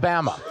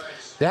 Alabama.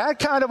 They had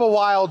kind of a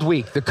wild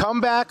week. The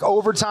comeback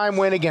overtime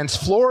win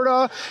against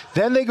Florida.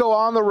 Then they go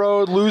on the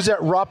road, lose at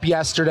Rupp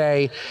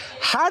yesterday.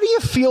 How do you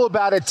feel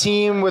about a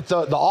team with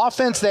the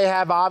offense they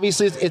have?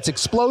 Obviously, it's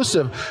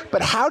explosive.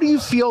 But how do you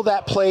feel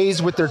that plays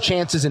with their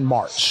chances in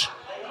March?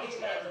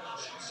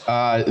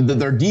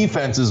 Their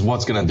defense is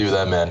what's going to do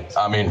them in.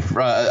 I mean,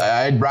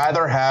 I'd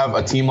rather have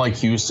a team like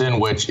Houston,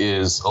 which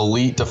is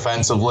elite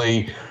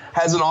defensively,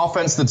 has an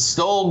offense that's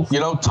still,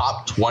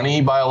 top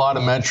 20 by a lot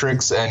of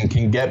metrics and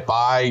can get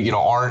by,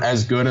 aren't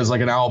as good as like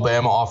an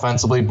Alabama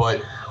offensively.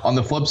 But on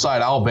the flip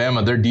side,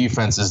 Alabama, their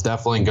defense is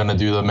definitely going to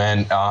do them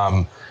in.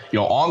 On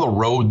the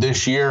road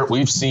this year,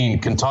 we've seen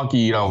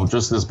Kentucky,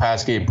 just this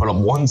past game put up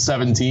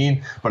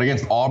 117, but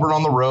against Auburn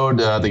on the road,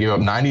 they gave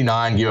up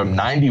 99, gave up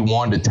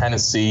 91 to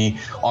Tennessee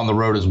on the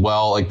road as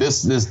well. Like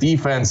this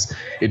defense,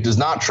 it does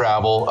not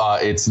travel.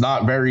 It's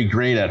not very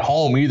great at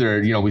home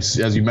either.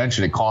 As you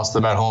mentioned, it cost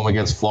them at home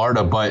against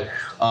Florida, but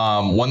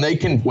when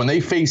they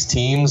face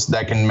teams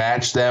that can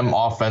match them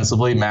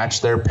offensively,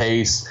 match their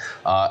pace,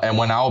 and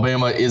when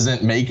Alabama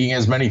isn't making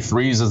as many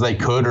threes as they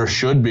could or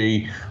should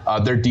be,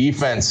 their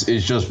defense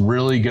is just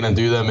really going to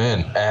do them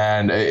in.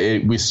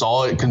 And we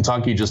saw it.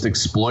 Kentucky just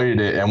exploited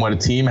it. And when a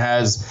team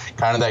has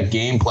kind of that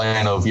game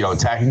plan of,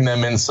 attacking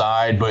them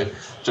inside, but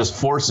just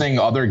forcing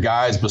other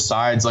guys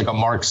besides like a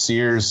Mark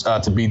Sears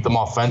to beat them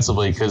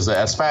offensively, because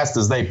as fast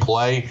as they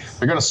play,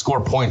 they're going to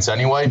score points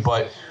anyway.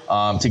 But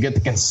to get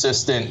the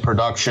consistent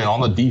production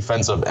on the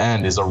defensive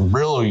end is a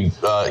really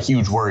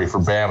huge worry for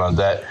Bama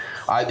that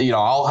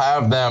I'll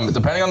have them,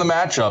 depending on the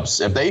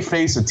matchups, if they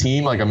face a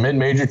team like a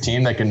mid-major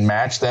team that can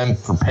match them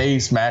for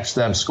pace, match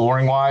them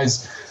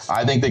scoring-wise,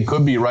 I think they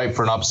could be ripe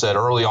for an upset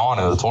early on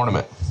in the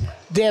tournament.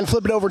 Dan,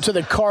 flip it over to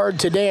the card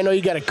today. I know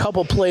you got a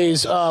couple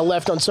plays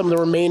left on some of the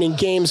remaining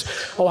games.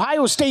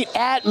 Ohio State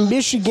at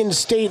Michigan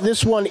State.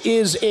 This one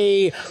is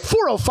a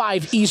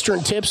 4:05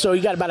 Eastern tip, so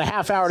you got about a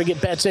half hour to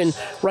get bets in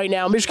right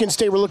now. Michigan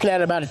State, we're looking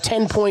at about a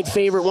 10-point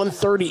favorite,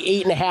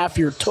 138.5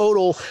 your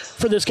total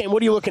for this game.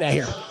 What are you looking at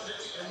here?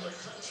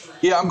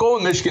 Yeah, I'm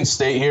going Michigan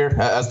State here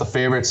as the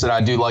favorites, and I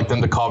do like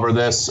them to cover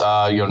this.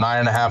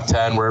 9.5,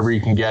 10, wherever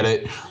you can get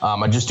it.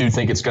 I just do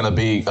think it's going to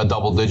be a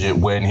double-digit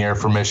win here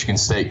for Michigan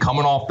State,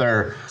 coming off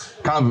their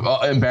kind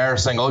of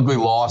embarrassing, ugly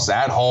loss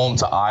at home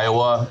to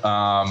Iowa.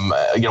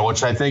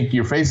 Which I think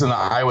you're facing the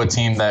Iowa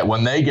team that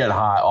when they get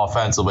hot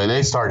offensively,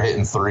 they start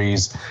hitting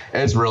threes.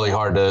 It's really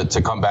hard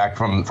to come back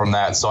from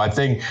that. So I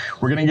think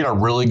we're going to get a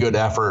really good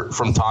effort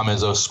from Tom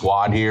Izzo's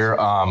squad here.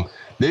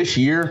 This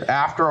year,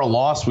 after a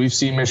loss, we've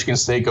seen Michigan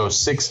State go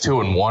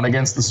 6-2-1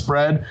 against the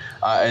spread,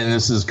 and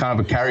this is kind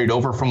of carried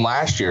over from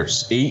last year.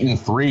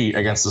 8-3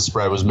 against the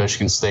spread was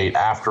Michigan State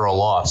after a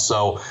loss.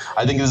 So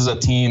I think this is a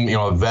team,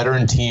 a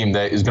veteran team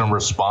that is going to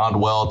respond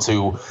well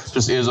to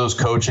just Izzo's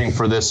coaching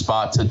for this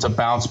spot to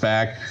bounce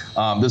back.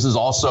 This is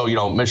also,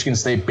 Michigan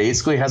State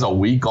basically has a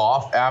week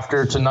off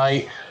after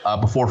tonight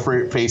before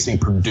facing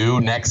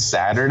Purdue next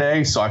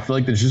Saturday. So I feel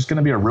like there's just going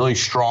to be a really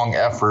strong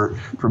effort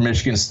for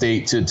Michigan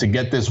State to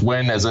get this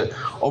win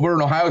over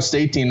an Ohio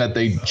State team that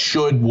they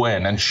should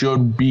win and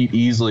should beat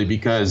easily,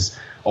 because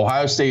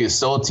Ohio State is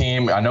still a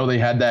team. I know they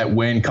had that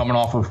win coming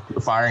off of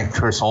firing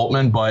Chris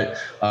Holtmann, but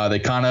they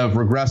kind of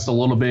regressed a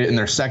little bit in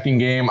their second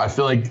game. I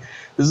feel like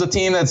this is a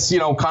team that's, you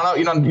don't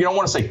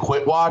want to say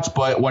quit watch,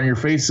 but when you're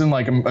facing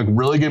like a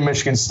really good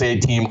Michigan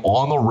State team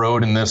on the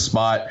road in this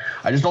spot,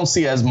 I just don't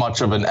see as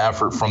much of an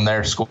effort from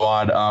their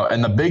squad.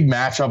 And the big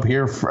matchup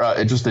here,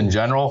 just in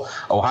general,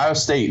 Ohio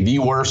State, the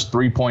worst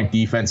three-point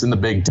defense in the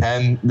Big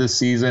Ten this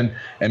season.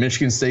 And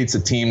Michigan State's a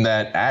team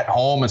that at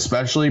home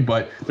especially,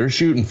 but they're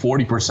shooting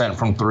 40%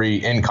 from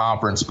three in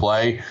conference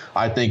play.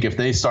 I think if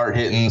they start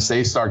hitting,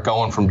 they start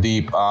going from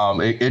deep,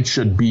 it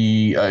should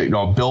be,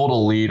 build a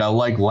lead. I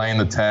like laying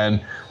the 10.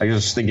 I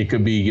just think it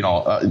could be,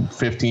 a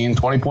 15,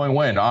 20-point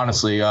win,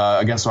 honestly,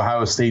 against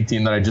Ohio State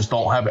team that I just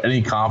don't have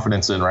any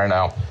confidence in right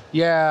now.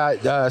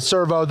 Yeah,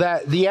 Servo,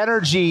 that the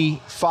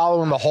energy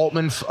following the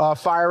Holtmann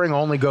firing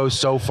only goes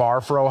so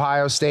far for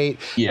Ohio State.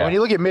 Yeah. When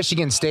you look at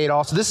Michigan State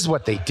also, this is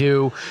what they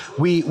do.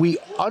 We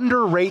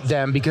underrate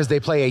them because they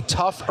play a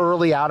tough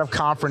early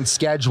out-of-conference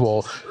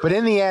schedule, but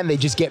in the end, they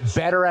just get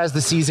better as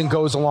the season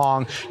goes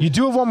along. You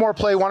do have one more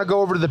play. Want to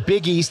go over to the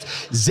Big East.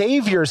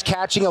 Xavier's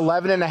catching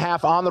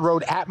 11.5 on the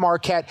road at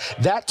Marquette.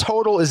 That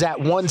total is at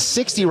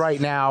 160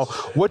 right now.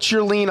 What's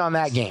your lean on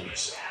that game?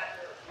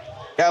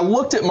 I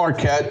looked at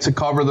Marquette to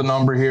cover the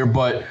number here,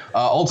 but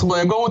ultimately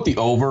I'm going with the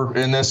over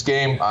in this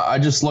game. I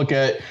just look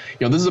at,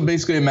 this is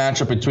basically a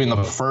matchup between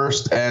the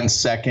first and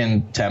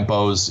second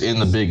tempos in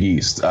the Big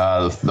East.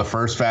 The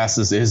first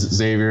fastest is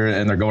Xavier,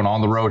 and they're going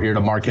on the road here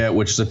to Marquette,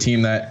 which is a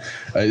team that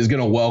is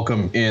going to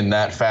welcome in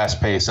that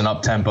fast pace and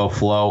up-tempo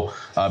flow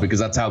because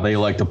that's how they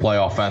like to play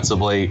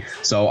offensively.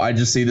 So I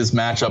just see this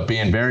matchup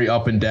being very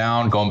up and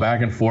down, going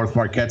back and forth.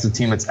 Marquette's a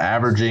team that's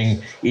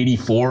averaging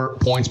 84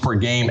 points per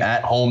game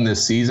at home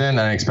this season,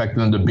 and I expect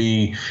them to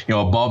be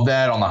above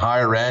that on the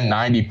higher end,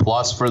 90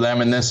 plus for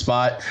them in this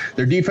spot.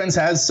 Their defense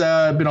has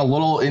been a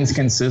little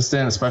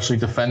inconsistent, especially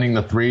defending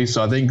the three.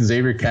 So I think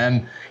Xavier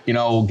can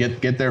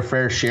get their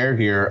fair share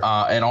here.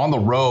 And on the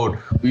road,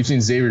 we've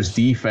seen Xavier's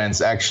defense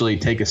actually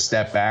take a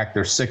step back.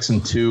 They're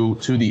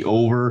 6-2 to the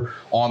over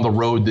on the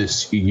road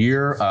this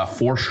year.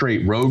 4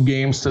 straight road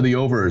games to the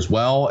over as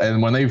well.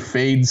 And when they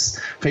faced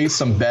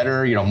some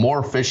better, more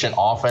efficient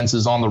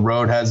offenses on the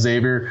road, has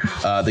Xavier,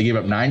 they gave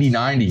up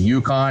 99 to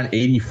UConn,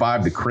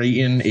 85 to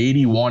Creighton,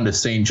 81 to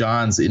St.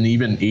 John's, and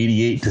even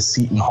 88 to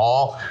Seton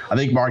Hall. I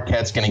think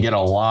Marquette's going to get a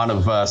lot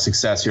of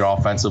success here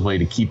offensively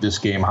to keep this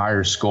game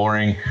higher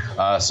scoring.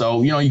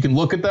 So, you can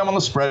look at them on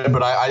the spread,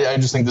 but I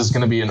just think this is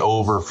going to be an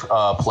over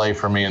play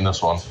for me in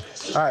this one.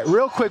 All right,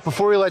 real quick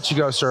before we let you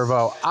go,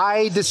 Servo,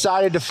 I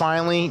decided to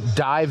finally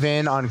dive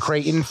in on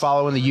Creighton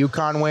following the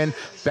UConn win.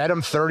 Bet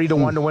them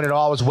 30-1 to win it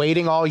all. I was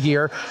waiting all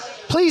year.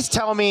 Please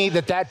tell me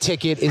that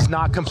ticket is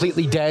not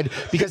completely dead,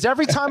 because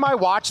every time I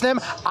watch them,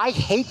 I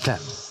hate them.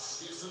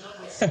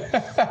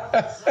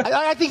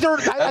 I think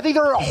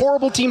they're a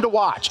horrible team to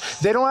watch.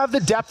 They don't have the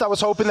depth I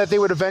was hoping that they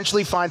would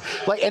eventually find.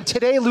 And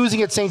today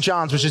losing at St.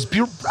 John's, which is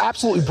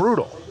absolutely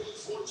brutal.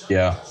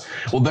 Yeah.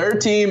 Well, they're a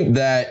team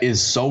that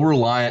is so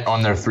reliant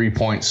on their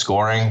three-point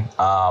scoring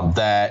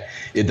that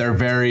they're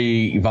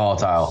very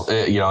volatile,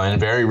 and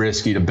very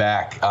risky to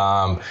back.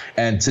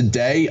 And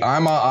today,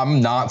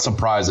 I'm not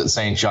surprised that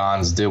St.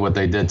 John's did what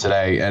they did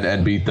today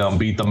and beat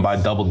them by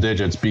double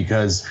digits,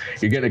 because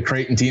you're getting a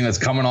Creighton team that's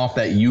coming off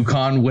that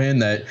UConn win,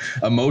 that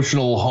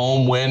emotional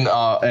home win,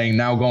 and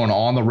now going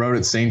on the road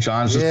at St.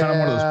 John's. Just kind of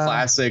one of those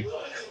classic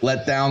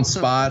letdown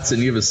spots,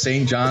 and you have a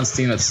St. John's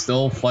team that's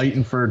still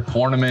fighting for a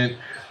tournament.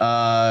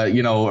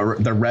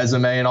 Their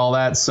resume and all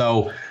that.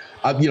 So,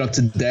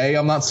 today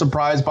I'm not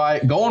surprised by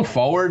it. Going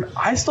forward,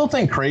 I still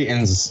think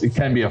Creighton's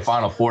can be a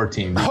Final Four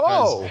team. Okay.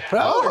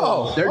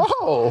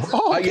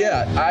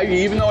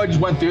 Even though I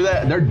just went through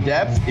that, their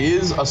depth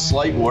is a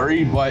slight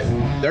worry, but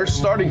their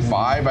starting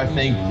five, I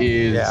think,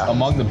 is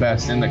among the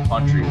best in the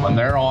country. When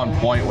they're on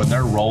point, when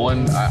they're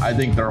rolling, I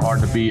think they're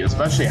hard to beat,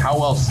 especially how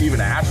well Stephen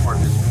Ashford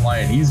is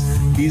playing.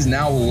 He's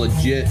now a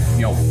legit,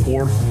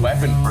 fourth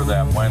weapon for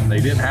them when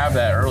they didn't have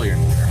that earlier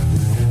in the year.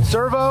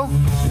 Servo,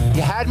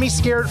 you had me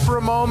scared for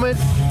a moment,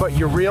 but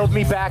you reeled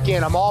me back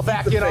in. I'm all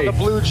back in on the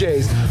Blue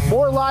Jays.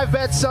 More Live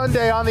Bet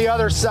Sunday on the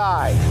other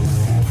side.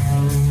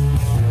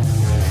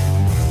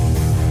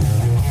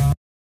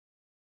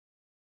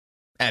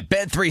 At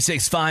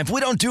Bet365,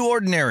 we don't do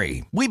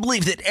ordinary. We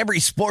believe that every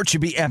sport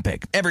should be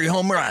epic. Every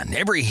home run,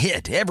 every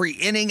hit, every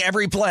inning,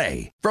 every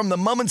play. From the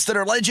moments that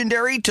are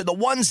legendary to the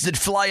ones that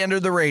fly under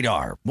the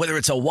radar. Whether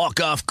it's a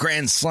walk-off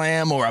grand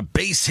slam or a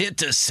base hit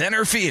to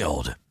center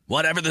field.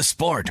 Whatever the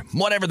sport,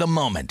 whatever the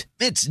moment,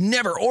 it's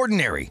never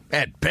ordinary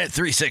at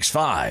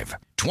Bet365.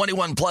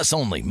 21 plus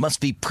only. Must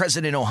be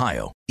present in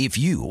Ohio. If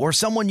you or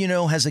someone you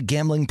know has a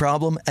gambling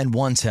problem and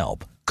wants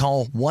help,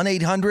 call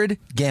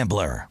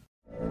 1-800-GAMBLER.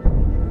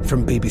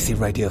 From BBC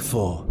Radio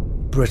 4,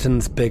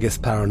 Britain's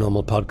biggest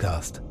paranormal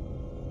podcast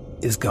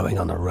is going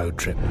on a road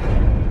trip.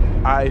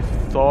 I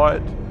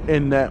thought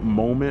in that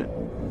moment,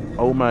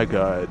 oh my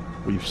God,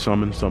 we've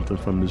summoned something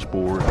from this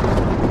board.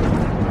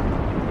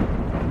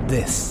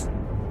 This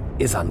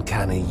is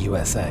Uncanny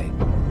USA.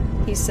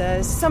 He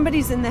says,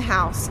 somebody's in the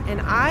house,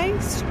 and I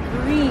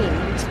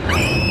screamed.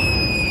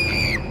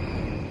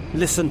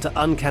 Listen to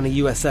Uncanny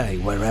USA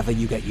wherever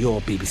you get your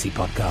BBC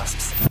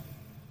podcasts,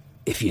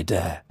 if you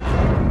dare.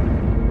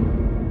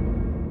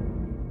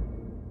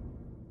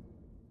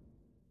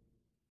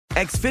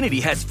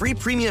 Xfinity has free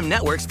premium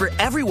networks for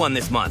everyone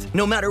this month,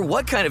 no matter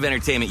what kind of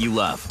entertainment you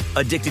love.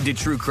 Addicted to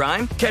true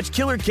crime? Catch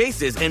killer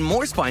cases and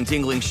more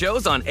spine-tingling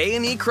shows on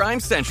A&E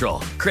Crime Central.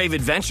 Crave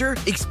adventure?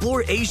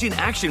 Explore Asian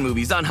action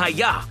movies on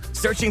Hi-YAH.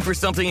 Searching for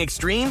something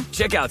extreme?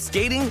 Check out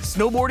skating,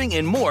 snowboarding,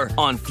 and more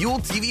on Fuel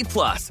TV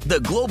Plus, the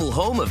global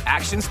home of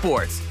action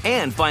sports.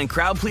 And find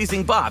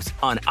crowd-pleasing bops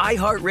on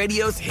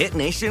iHeartRadio's Hit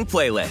Nation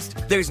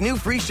playlist. There's new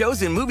free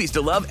shows and movies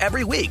to love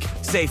every week.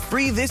 Say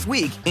free this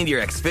week in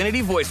your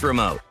Xfinity voice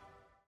remote.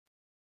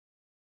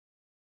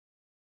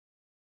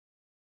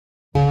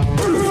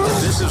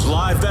 This is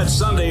Live Bet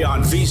Sunday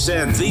on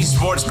VSiN, the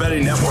Sports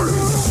Betting Network.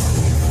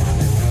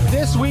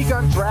 This week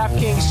on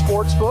DraftKings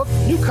Sportsbook,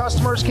 new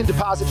customers can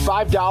deposit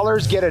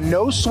 $5, get a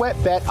no-sweat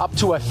bet up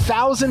to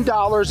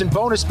 $1,000 in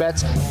bonus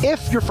bets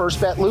if your first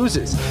bet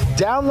loses.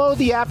 Download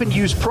the app and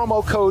use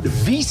promo code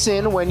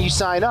VSiN when you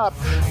sign up.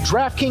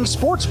 DraftKings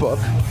Sportsbook,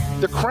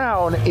 the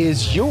crown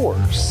is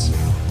yours.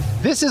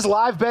 This is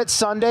Live Bet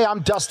Sunday.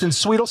 I'm Dustin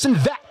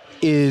Sweetelson. That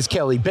is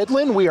Kelly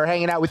Bidlin. We are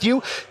hanging out with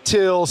you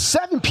till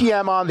 7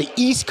 p.m. on the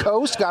East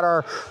Coast. Got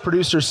our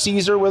producer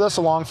Caesar with us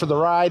along for the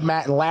ride,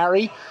 Matt and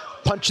Larry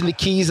punching the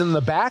keys in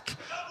the back.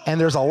 And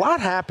there's a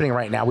lot happening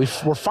right now. We're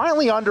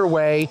finally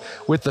underway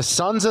with the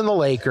Suns and the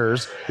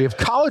Lakers. We have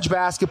college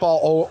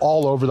basketball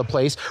all over the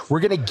place. We're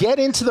going to get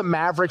into the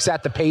Mavericks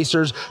at the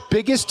Pacers.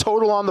 Biggest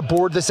total on the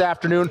board this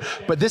afternoon.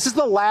 But this is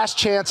the last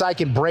chance I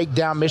can break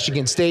down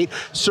Michigan State.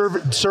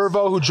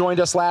 Servo, who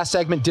joined us last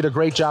segment, did a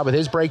great job with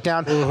his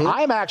breakdown.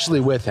 I'm actually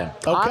with him.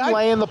 Okay. I'm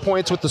laying the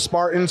points with the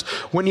Spartans.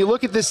 When you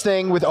look at this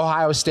thing with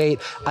Ohio State,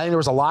 I think there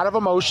was a lot of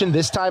emotion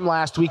this time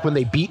last week when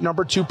they beat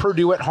number 2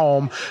 Purdue at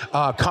home.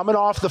 Coming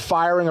off the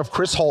firing of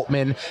Chris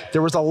Holtmann,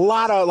 there was a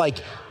lot of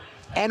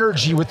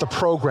energy with the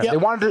program. Yep. They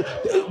wanted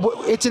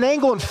to, it's an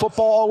angle in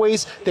football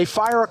always. They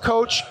fire a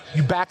coach,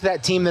 you back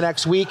that team the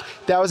next week.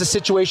 That was a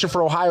situation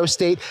for Ohio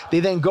State. They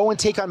then go and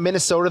take on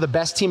Minnesota, the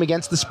best team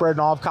against the spread in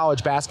all of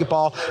college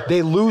basketball.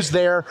 They lose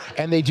there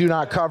and they do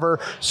not cover.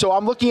 So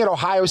I'm looking at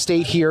Ohio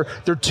State here.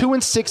 They're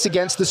 2-6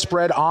 against the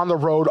spread on the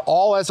road,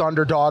 all as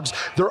underdogs.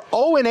 They're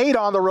 0-8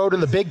 on the road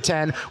in the Big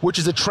Ten, which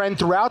is a trend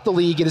throughout the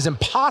league. It is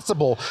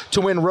impossible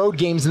to win road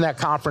games in that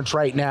conference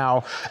right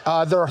now.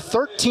 They're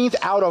 13th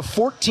out of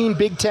 14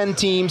 Big Ten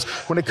teams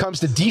when it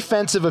comes to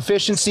defensive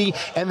efficiency,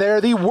 and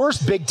they're the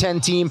worst Big Ten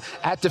team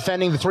at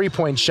defending the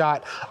three-point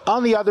shot.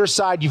 On the other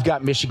side, you've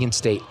got Michigan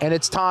State, and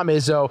it's Tom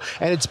Izzo,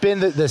 and it's been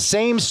the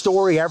same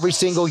story every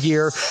single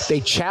year. They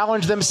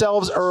challenge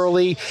themselves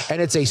early, and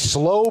it's a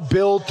slow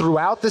build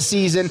throughout the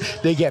season.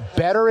 They get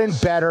better and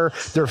better.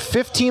 They're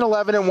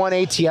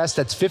 15-11-1 ATS.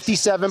 That's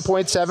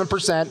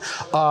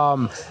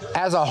 57.7%.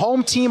 As a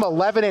home team,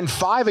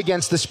 11-5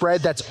 against the spread.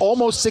 That's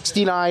almost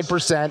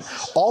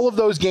 69%. All of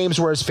those games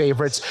were as favorites.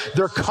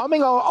 They're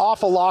coming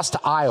off a loss to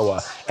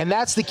Iowa, and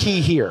that's the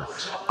key here.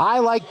 I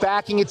like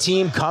backing a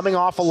team coming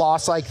off a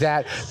loss like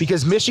that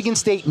because Michigan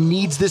State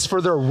needs this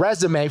for their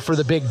resume for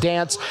the big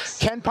dance.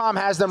 KenPom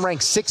has them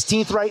ranked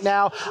 16th right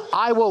now.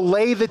 I will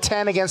lay the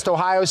 10 against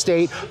Ohio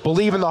State.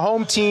 Believe in the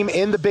home team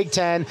in the Big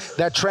Ten.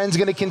 That trend's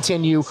going to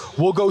continue.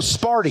 We'll go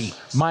Sparty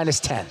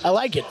 -10. I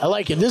like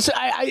it. This,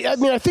 I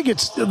mean, I think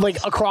it's like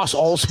across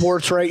all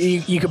sports, right?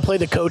 You can play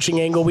the coaching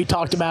angle. We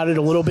talked about it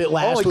a little bit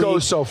last week. Only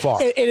goes so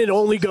far. And it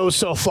only goes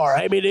so far.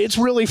 I mean, it's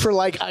really for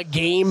like a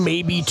game,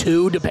 maybe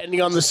 2,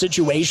 depending on the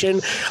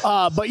situation.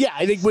 But yeah,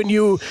 I think when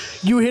you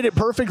hit it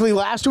perfectly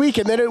last week,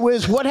 and then it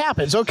was what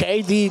happens.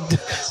 Okay, the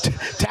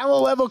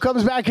talent level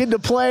comes back into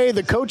play.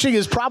 The coaching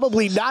is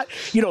probably not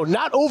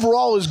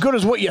overall as good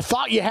as what you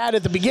thought you had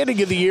at the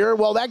beginning of the year.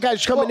 Well, that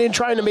guy's coming in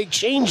trying to make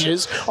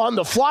changes on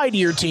the fly to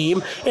your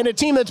team, and a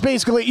team that's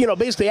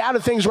basically out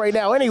of things right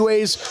now.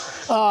 Anyways,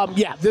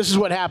 this is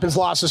what happens.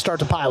 Losses start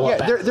to pile up.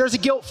 There's a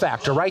guilt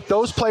factor, right?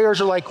 Those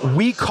players are like,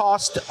 we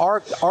cost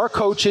our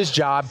coach his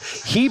job.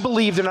 He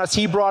believed in us.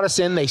 He brought us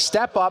in. They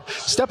step up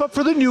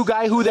for the new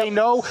guy who they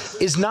know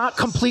is not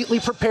completely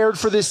prepared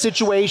for this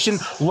situation,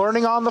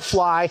 learning on the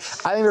fly.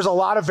 I think there's a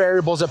lot of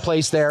variables at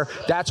place there.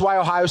 That's why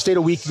Ohio State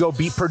a week ago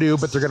beat Purdue,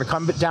 but they're going to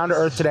come down to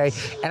earth today.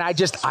 And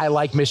I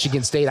like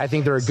Michigan State. I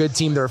think they're a good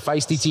team. They're a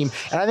feisty team.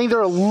 And I think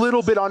they're a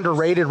little bit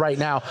underrated right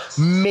now.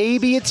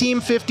 Maybe a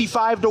team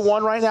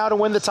 55-1 right now to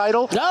win the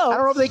title. No. I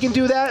don't know if they can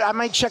do that. I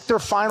might check their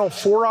Final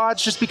Four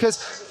odds just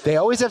because they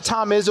always have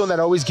Tom Izzo, and that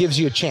always gives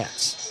you a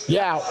chance.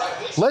 Yeah,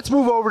 let's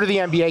move over to the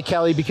NBA,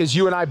 Kelly, because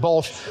you and I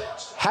both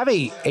have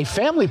a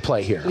family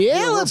play here.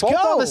 Yeah, let's go. We're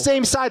both on the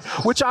same side,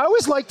 which I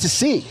always like to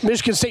see.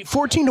 Michigan State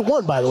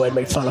 14-1, by the way, to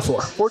make Final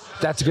Four.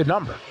 That's a good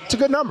number. It's a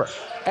good number.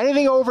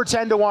 Anything over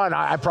 10-1,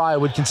 I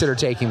probably would consider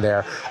taking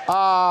there.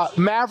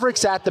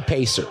 Mavericks at the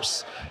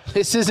Pacers.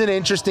 This is an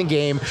interesting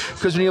game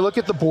because when you look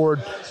at the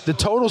board, the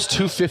total's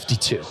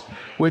 252.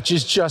 Which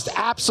is just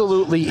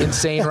absolutely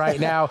insane right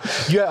now.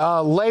 You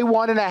lay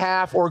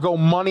 1.5 or go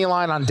money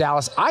line on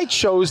Dallas. I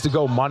chose to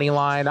go money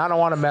line. I don't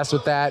want to mess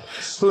with that.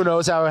 Who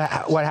knows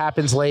what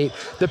happens late.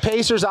 The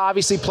Pacers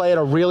obviously play at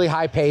a really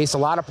high pace, a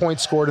lot of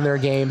points scored in their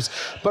games.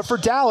 But for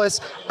Dallas,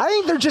 I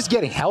think they're just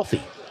getting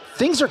healthy.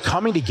 Things are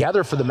coming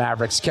together for the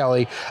Mavericks,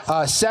 Kelly.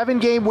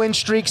 7-game win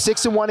streak,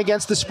 6-1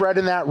 against the spread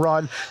in that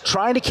run.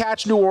 Trying to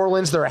catch New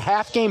Orleans. They're a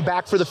half game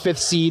back for the 5th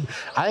seed.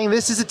 I think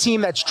this is a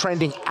team that's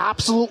trending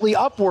absolutely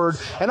upward.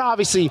 And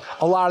obviously,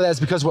 a lot of that is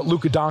because of what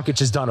Luka Doncic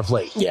has done of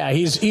late. Yeah,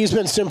 he's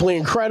been simply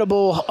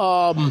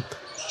incredible.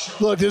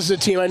 Look, this is a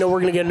team, I know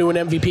we're going to get into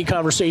an MVP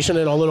conversation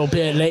in a little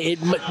bit.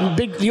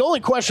 The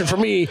only question for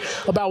me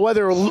about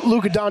whether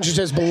Luka Doncic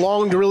has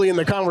belonged really in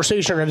the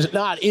conversation or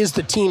not is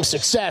the team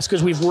success,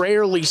 because we've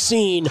rarely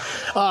seen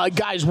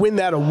guys win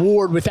that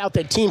award without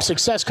that team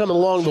success coming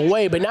along the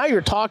way. But now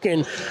you're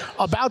talking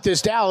about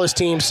this Dallas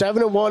team,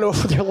 7-1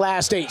 over their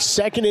last 8,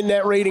 second in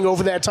net rating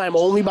over that time,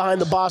 only behind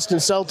the Boston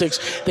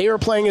Celtics. They are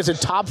playing as a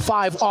top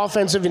 5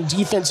 offensive and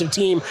defensive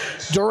team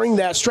during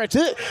that stretch.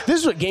 This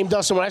is what game,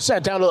 Dustin, when I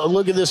sat down to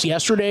look at this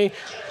yesterday.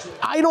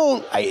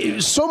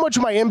 So much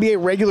of my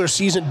NBA regular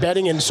season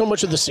betting and so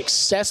much of the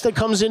success that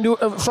comes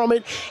from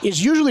it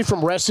is usually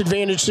from rest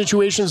advantage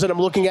situations that I'm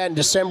looking at in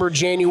December,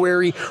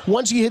 January.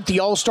 Once you hit the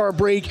All-Star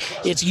break,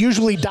 it's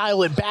usually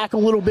dial it back a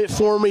little bit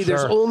for me.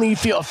 There's only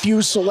a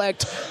few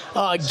select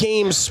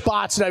game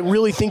spots that I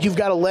really think you've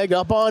got a leg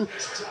up on.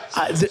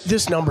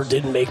 This number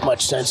didn't make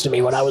much sense to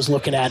me when I was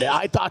looking at it.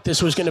 I thought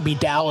this was going to be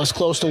Dallas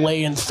close to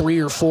laying 3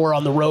 or 4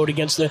 on the road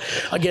against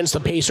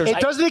the Pacers.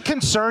 Doesn't it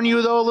concern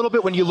you, though, a little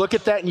bit when you look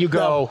at that and you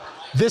go,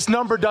 this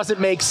number doesn't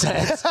make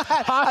sense?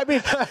 I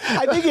mean,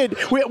 I think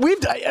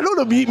I don't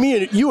know, me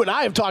and you and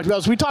I have talked about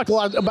this. We talked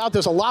about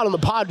this a lot on the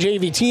pod,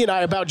 JVT and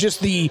I, about just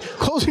the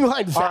closing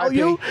line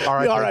value.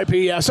 RIP,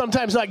 yeah.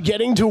 Sometimes not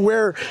getting to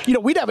where,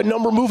 we'd have a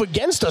number move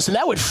against us, and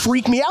that would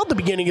freak me out the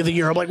beginning of the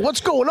year. I'm like, what's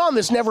going on?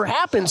 This never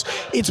happens.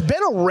 It's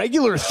been a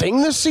regular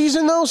thing this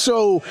season, though,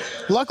 so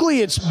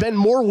luckily it's been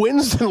more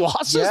wins than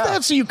losses.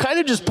 So you kind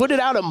of just put it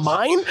out of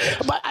mind.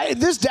 But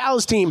this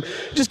Dallas team,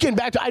 just getting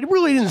back to, I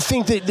really didn't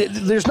think that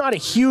there's not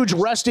a huge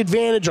rest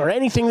advantage or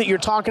anything that you're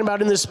talking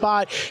about in this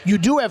spot. You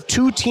do have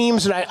two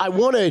teams, and I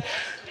want to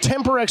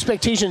temper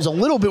expectations a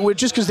little bit with,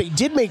 just because they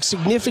did make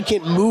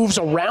significant moves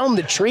around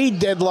the trade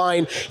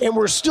deadline, and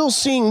we're still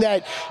seeing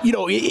that,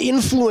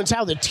 influence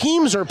how the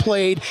teams are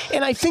played.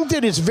 And I think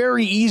that it's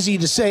very easy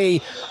to say,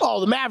 oh,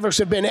 the Mavericks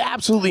have been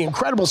absolutely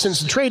incredible since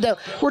the trade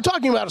deadline. We're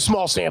talking about a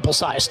small sample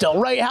size still,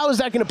 right? How is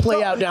that going to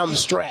play out down the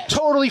stretch?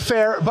 Totally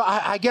fair, but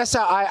I guess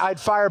I'd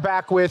fire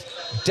back with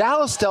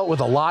Dallas dealt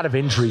with a lot of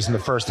injuries in the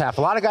first half.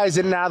 A lot of guys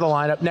in and out of the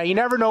lineup. Now, you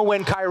never know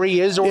when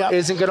Kyrie is or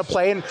isn't going to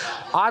play, and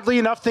oddly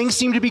enough, things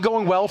seem to be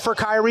going well for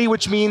Kyrie,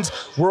 which means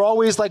we're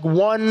always like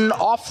one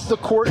off the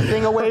court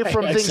thing away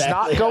from things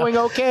not going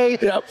okay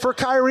for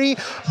Kyrie.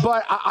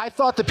 But I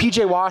thought the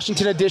PJ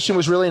Washington addition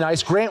was really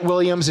nice. Grant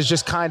Williams is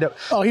just kind of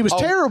he was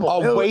terrible.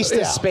 A waste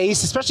of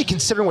space, especially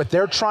considering what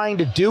they're trying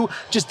to do.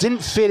 Just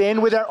didn't fit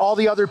in with all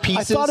the other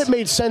pieces. I thought it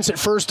made sense at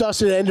first,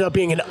 Dustin. It ended up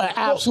being an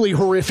absolutely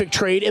horrific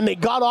trade, and they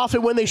got off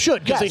it when they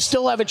should, because they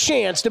still have a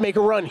chance to make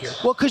a run here.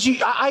 Well, because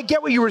I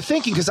get what you were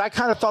thinking, because I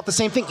kind of thought the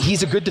same thing.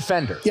 He's a good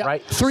defender,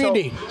 right?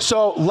 3-and-D.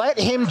 So let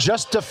him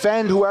just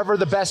defend whoever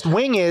the best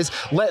wing is.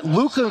 Let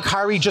Luka and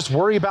Kyrie just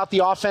worry about the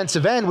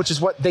offensive end, which is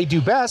what they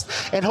do best,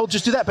 and he'll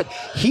just do that. But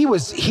he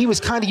was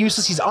kind of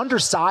useless. He's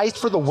undersized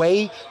for the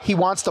way he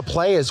wants to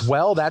play as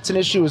well. That's an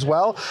issue as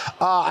well.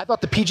 I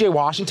thought the PJ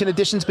Washington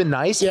addition's been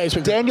nice. Yeah, he's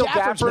been Daniel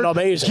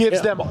Gafford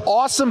gives them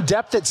awesome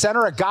depth at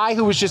center. A guy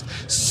who was just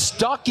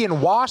stuck in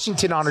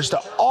Washington on just an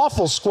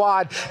awful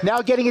squad,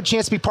 now getting a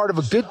chance to be part of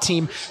a good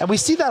team, and we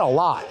see that a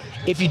lot.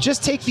 If you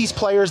just take these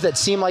players that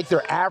seem like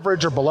they're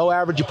average or below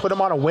average, you put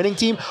them on a winning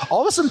team,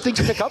 all of a sudden things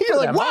pick up for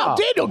them. Wow,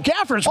 Daniel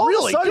Gafford's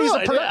really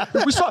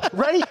good. We saw,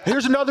 ready?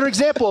 Here's another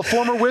example of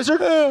former Wizard,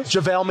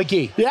 JaVale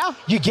McGee. Yeah.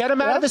 You get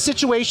him out of a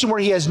situation where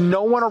he has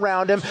no one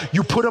around him.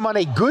 You put him on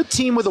a good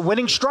team with a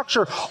winning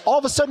structure. All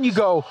of a sudden you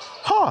go,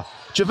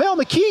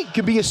 JaVale McGee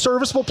could be a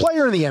serviceable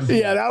player in the NBA.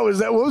 Yeah, that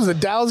was the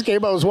Dallas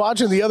game I was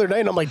watching the other night,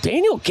 and I'm like,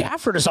 Daniel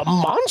Gafford is a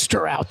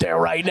monster out there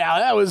right now.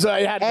 That was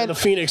I had in the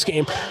Phoenix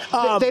game.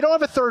 They don't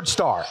have a third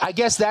star. I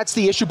guess that's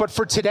the issue. But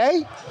for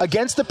today,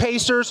 against the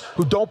Pacers,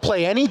 who don't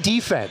play any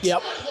defense,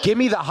 give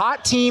me the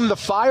hot team, the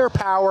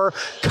firepower,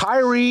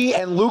 Kyrie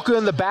and Luka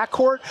in the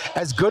backcourt.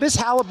 As good as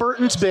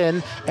Halliburton's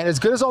been, and as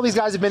good as all these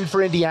guys have been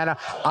for Indiana,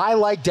 I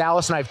like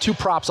Dallas, and I have 2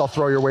 props I'll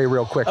throw your way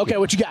real quick. Okay,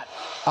 what you got?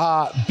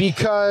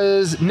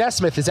 Because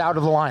Nesmith is out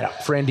of the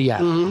lineup for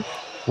Indiana.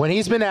 Mm-hmm. When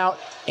he's been out,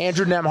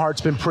 Andrew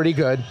Nembhard's been pretty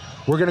good.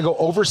 We're going to go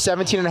over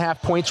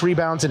 17.5 points,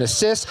 rebounds, and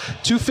assists.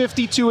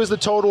 252 is the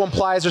total,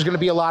 implies there's going to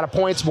be a lot of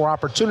points, more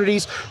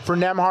opportunities for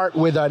Nembhard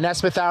with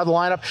Nesmith out of the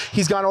lineup.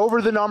 He's gone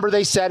over the number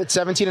they set at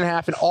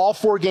 17.5 in all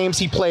 4 games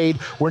he played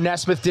where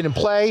Nesmith didn't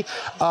play,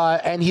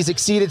 and he's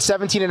exceeded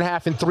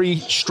 17.5 in 3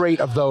 straight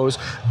of those.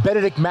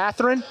 Benedict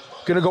Mathurin,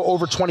 going to go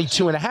over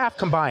 22.5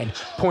 combined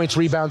points,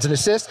 rebounds, and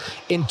assists.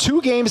 In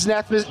 2 games,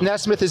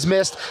 Nesmith has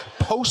missed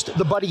post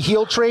the Buddy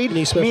Hield trade,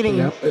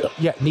 meaning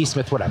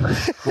Nesmith, whatever.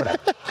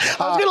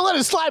 I was going to let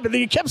it slide, but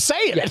then you kept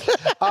saying it.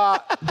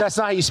 That's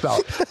not how you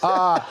spell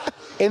it.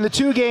 In the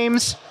 2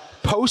 games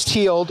post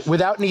Hield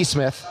without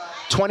Nesmith,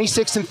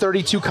 26 and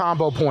 32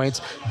 combo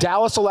points.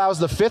 Dallas allows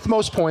the 5th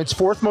most points,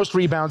 4th most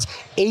rebounds,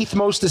 8th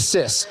most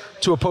assists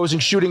to opposing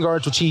shooting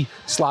guards, which he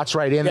slots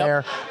right in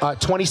there.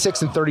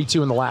 26 and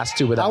 32 in the last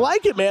 2 without. I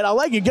like it, man. I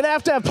like it. Going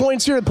to have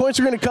points here. The points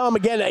are going to come.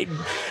 Again,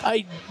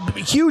 a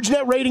huge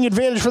net rating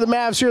advantage for the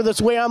Mavs here. That's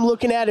the way I'm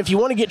looking at it. If you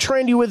want to get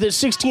trendy with it,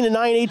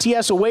 16-9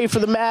 ATS away for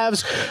the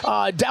Mavs.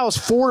 Dallas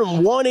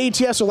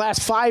 4-1 ATS the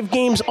last 5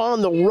 games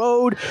on the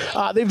road.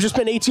 They've just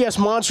been ATS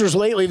monsters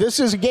lately.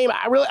 This is a game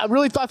I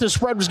really thought this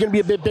spread was going to be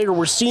a bit bigger.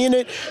 We're seeing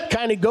it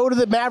kind of go to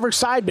the Maverick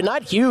side, but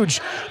not huge,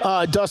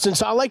 Dustin.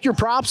 So I like your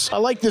props. I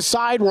like this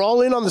side. We're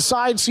all in on the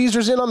side.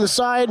 Caesar's in on the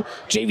side.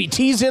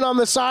 JVT's in on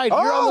the side.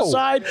 You're on the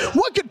side.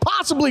 What could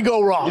possibly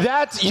go wrong?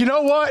 You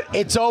know what?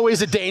 It's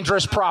always a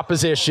dangerous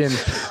proposition.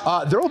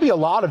 There will be a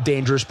lot of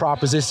dangerous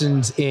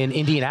propositions in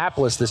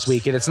Indianapolis this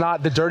week, and it's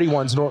not the dirty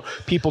ones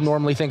people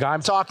normally think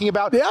I'm talking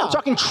about. Yeah. I'm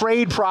talking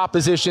trade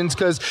propositions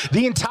because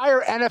the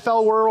entire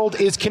NFL world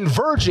is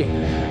converging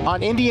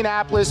on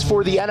Indianapolis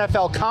for the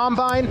NFL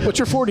Combine. What's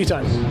your 40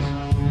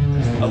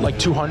 time? Like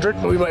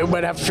 200. We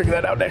might have to figure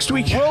that out next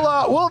week.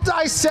 We'll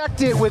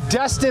dissect it with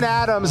Destin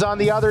Adams on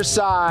the other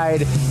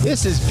side.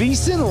 This is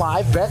VSiN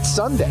Live Bet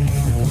Sunday.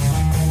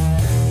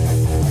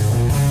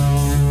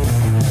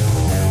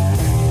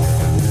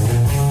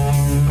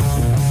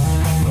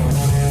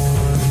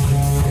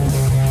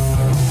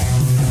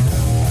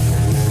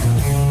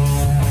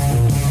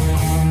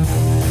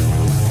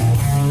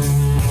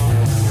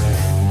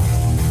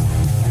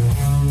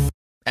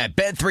 At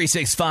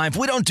Bet365,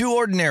 we don't do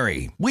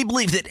ordinary. We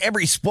believe that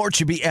every sport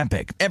should be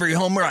epic. Every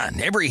home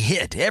run, every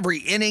hit, every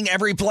inning,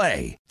 every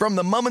play. From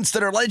the moments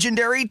that are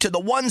legendary to the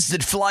ones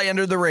that fly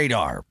under the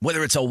radar.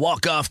 Whether it's a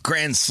walk-off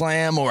grand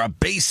slam or a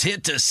base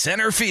hit to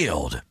center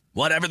field.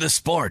 Whatever the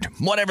sport,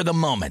 whatever the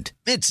moment.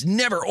 It's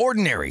never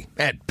ordinary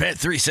at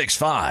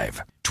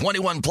Bet365.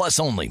 21 plus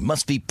only.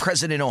 Must be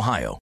present in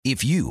Ohio.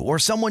 If you or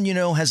someone you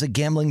know has a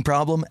gambling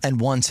problem and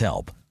wants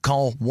help,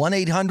 call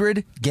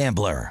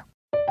 1-800-GAMBLER.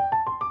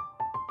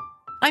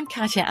 I'm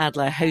Katya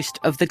Adler, host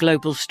of The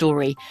Global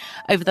Story.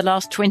 Over the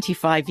last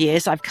 25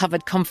 years, I've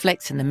covered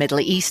conflicts in the Middle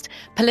East,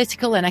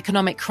 political and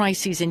economic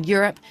crises in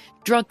Europe,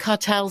 drug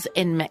cartels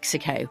in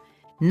Mexico.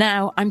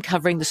 Now I'm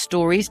covering the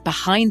stories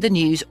behind the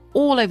news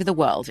all over the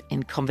world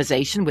in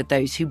conversation with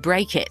those who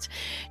break it.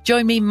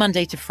 Join me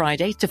Monday to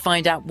Friday to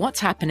find out what's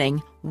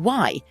happening,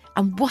 why,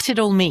 and what it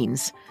all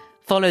means.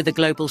 Follow The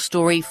Global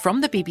Story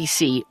from the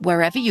BBC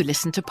wherever you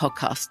listen to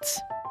podcasts.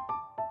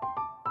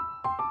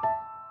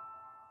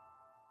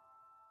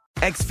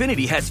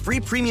 Xfinity has free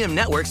premium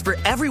networks for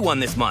everyone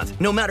this month,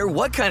 no matter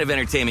what kind of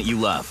entertainment you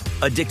love.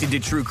 Addicted to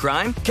true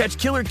crime? Catch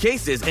killer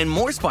cases and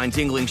more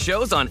spine-tingling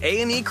shows on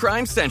A&E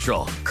Crime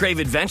Central. Crave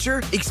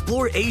adventure?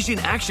 Explore Asian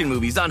action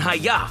movies on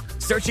Hi-YAH.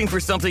 Searching for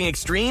something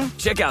extreme?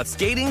 Check out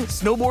skating,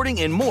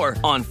 snowboarding, and more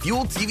on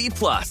Fuel TV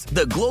Plus,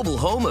 the global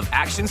home of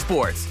action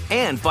sports.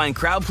 And find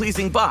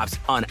crowd-pleasing bops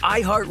on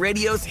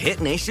iHeartRadio's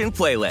Hit Nation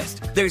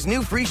playlist. There's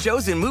new free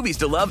shows and movies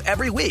to love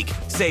every week.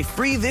 Say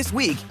free this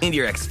week in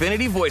your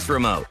Xfinity voice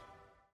remote.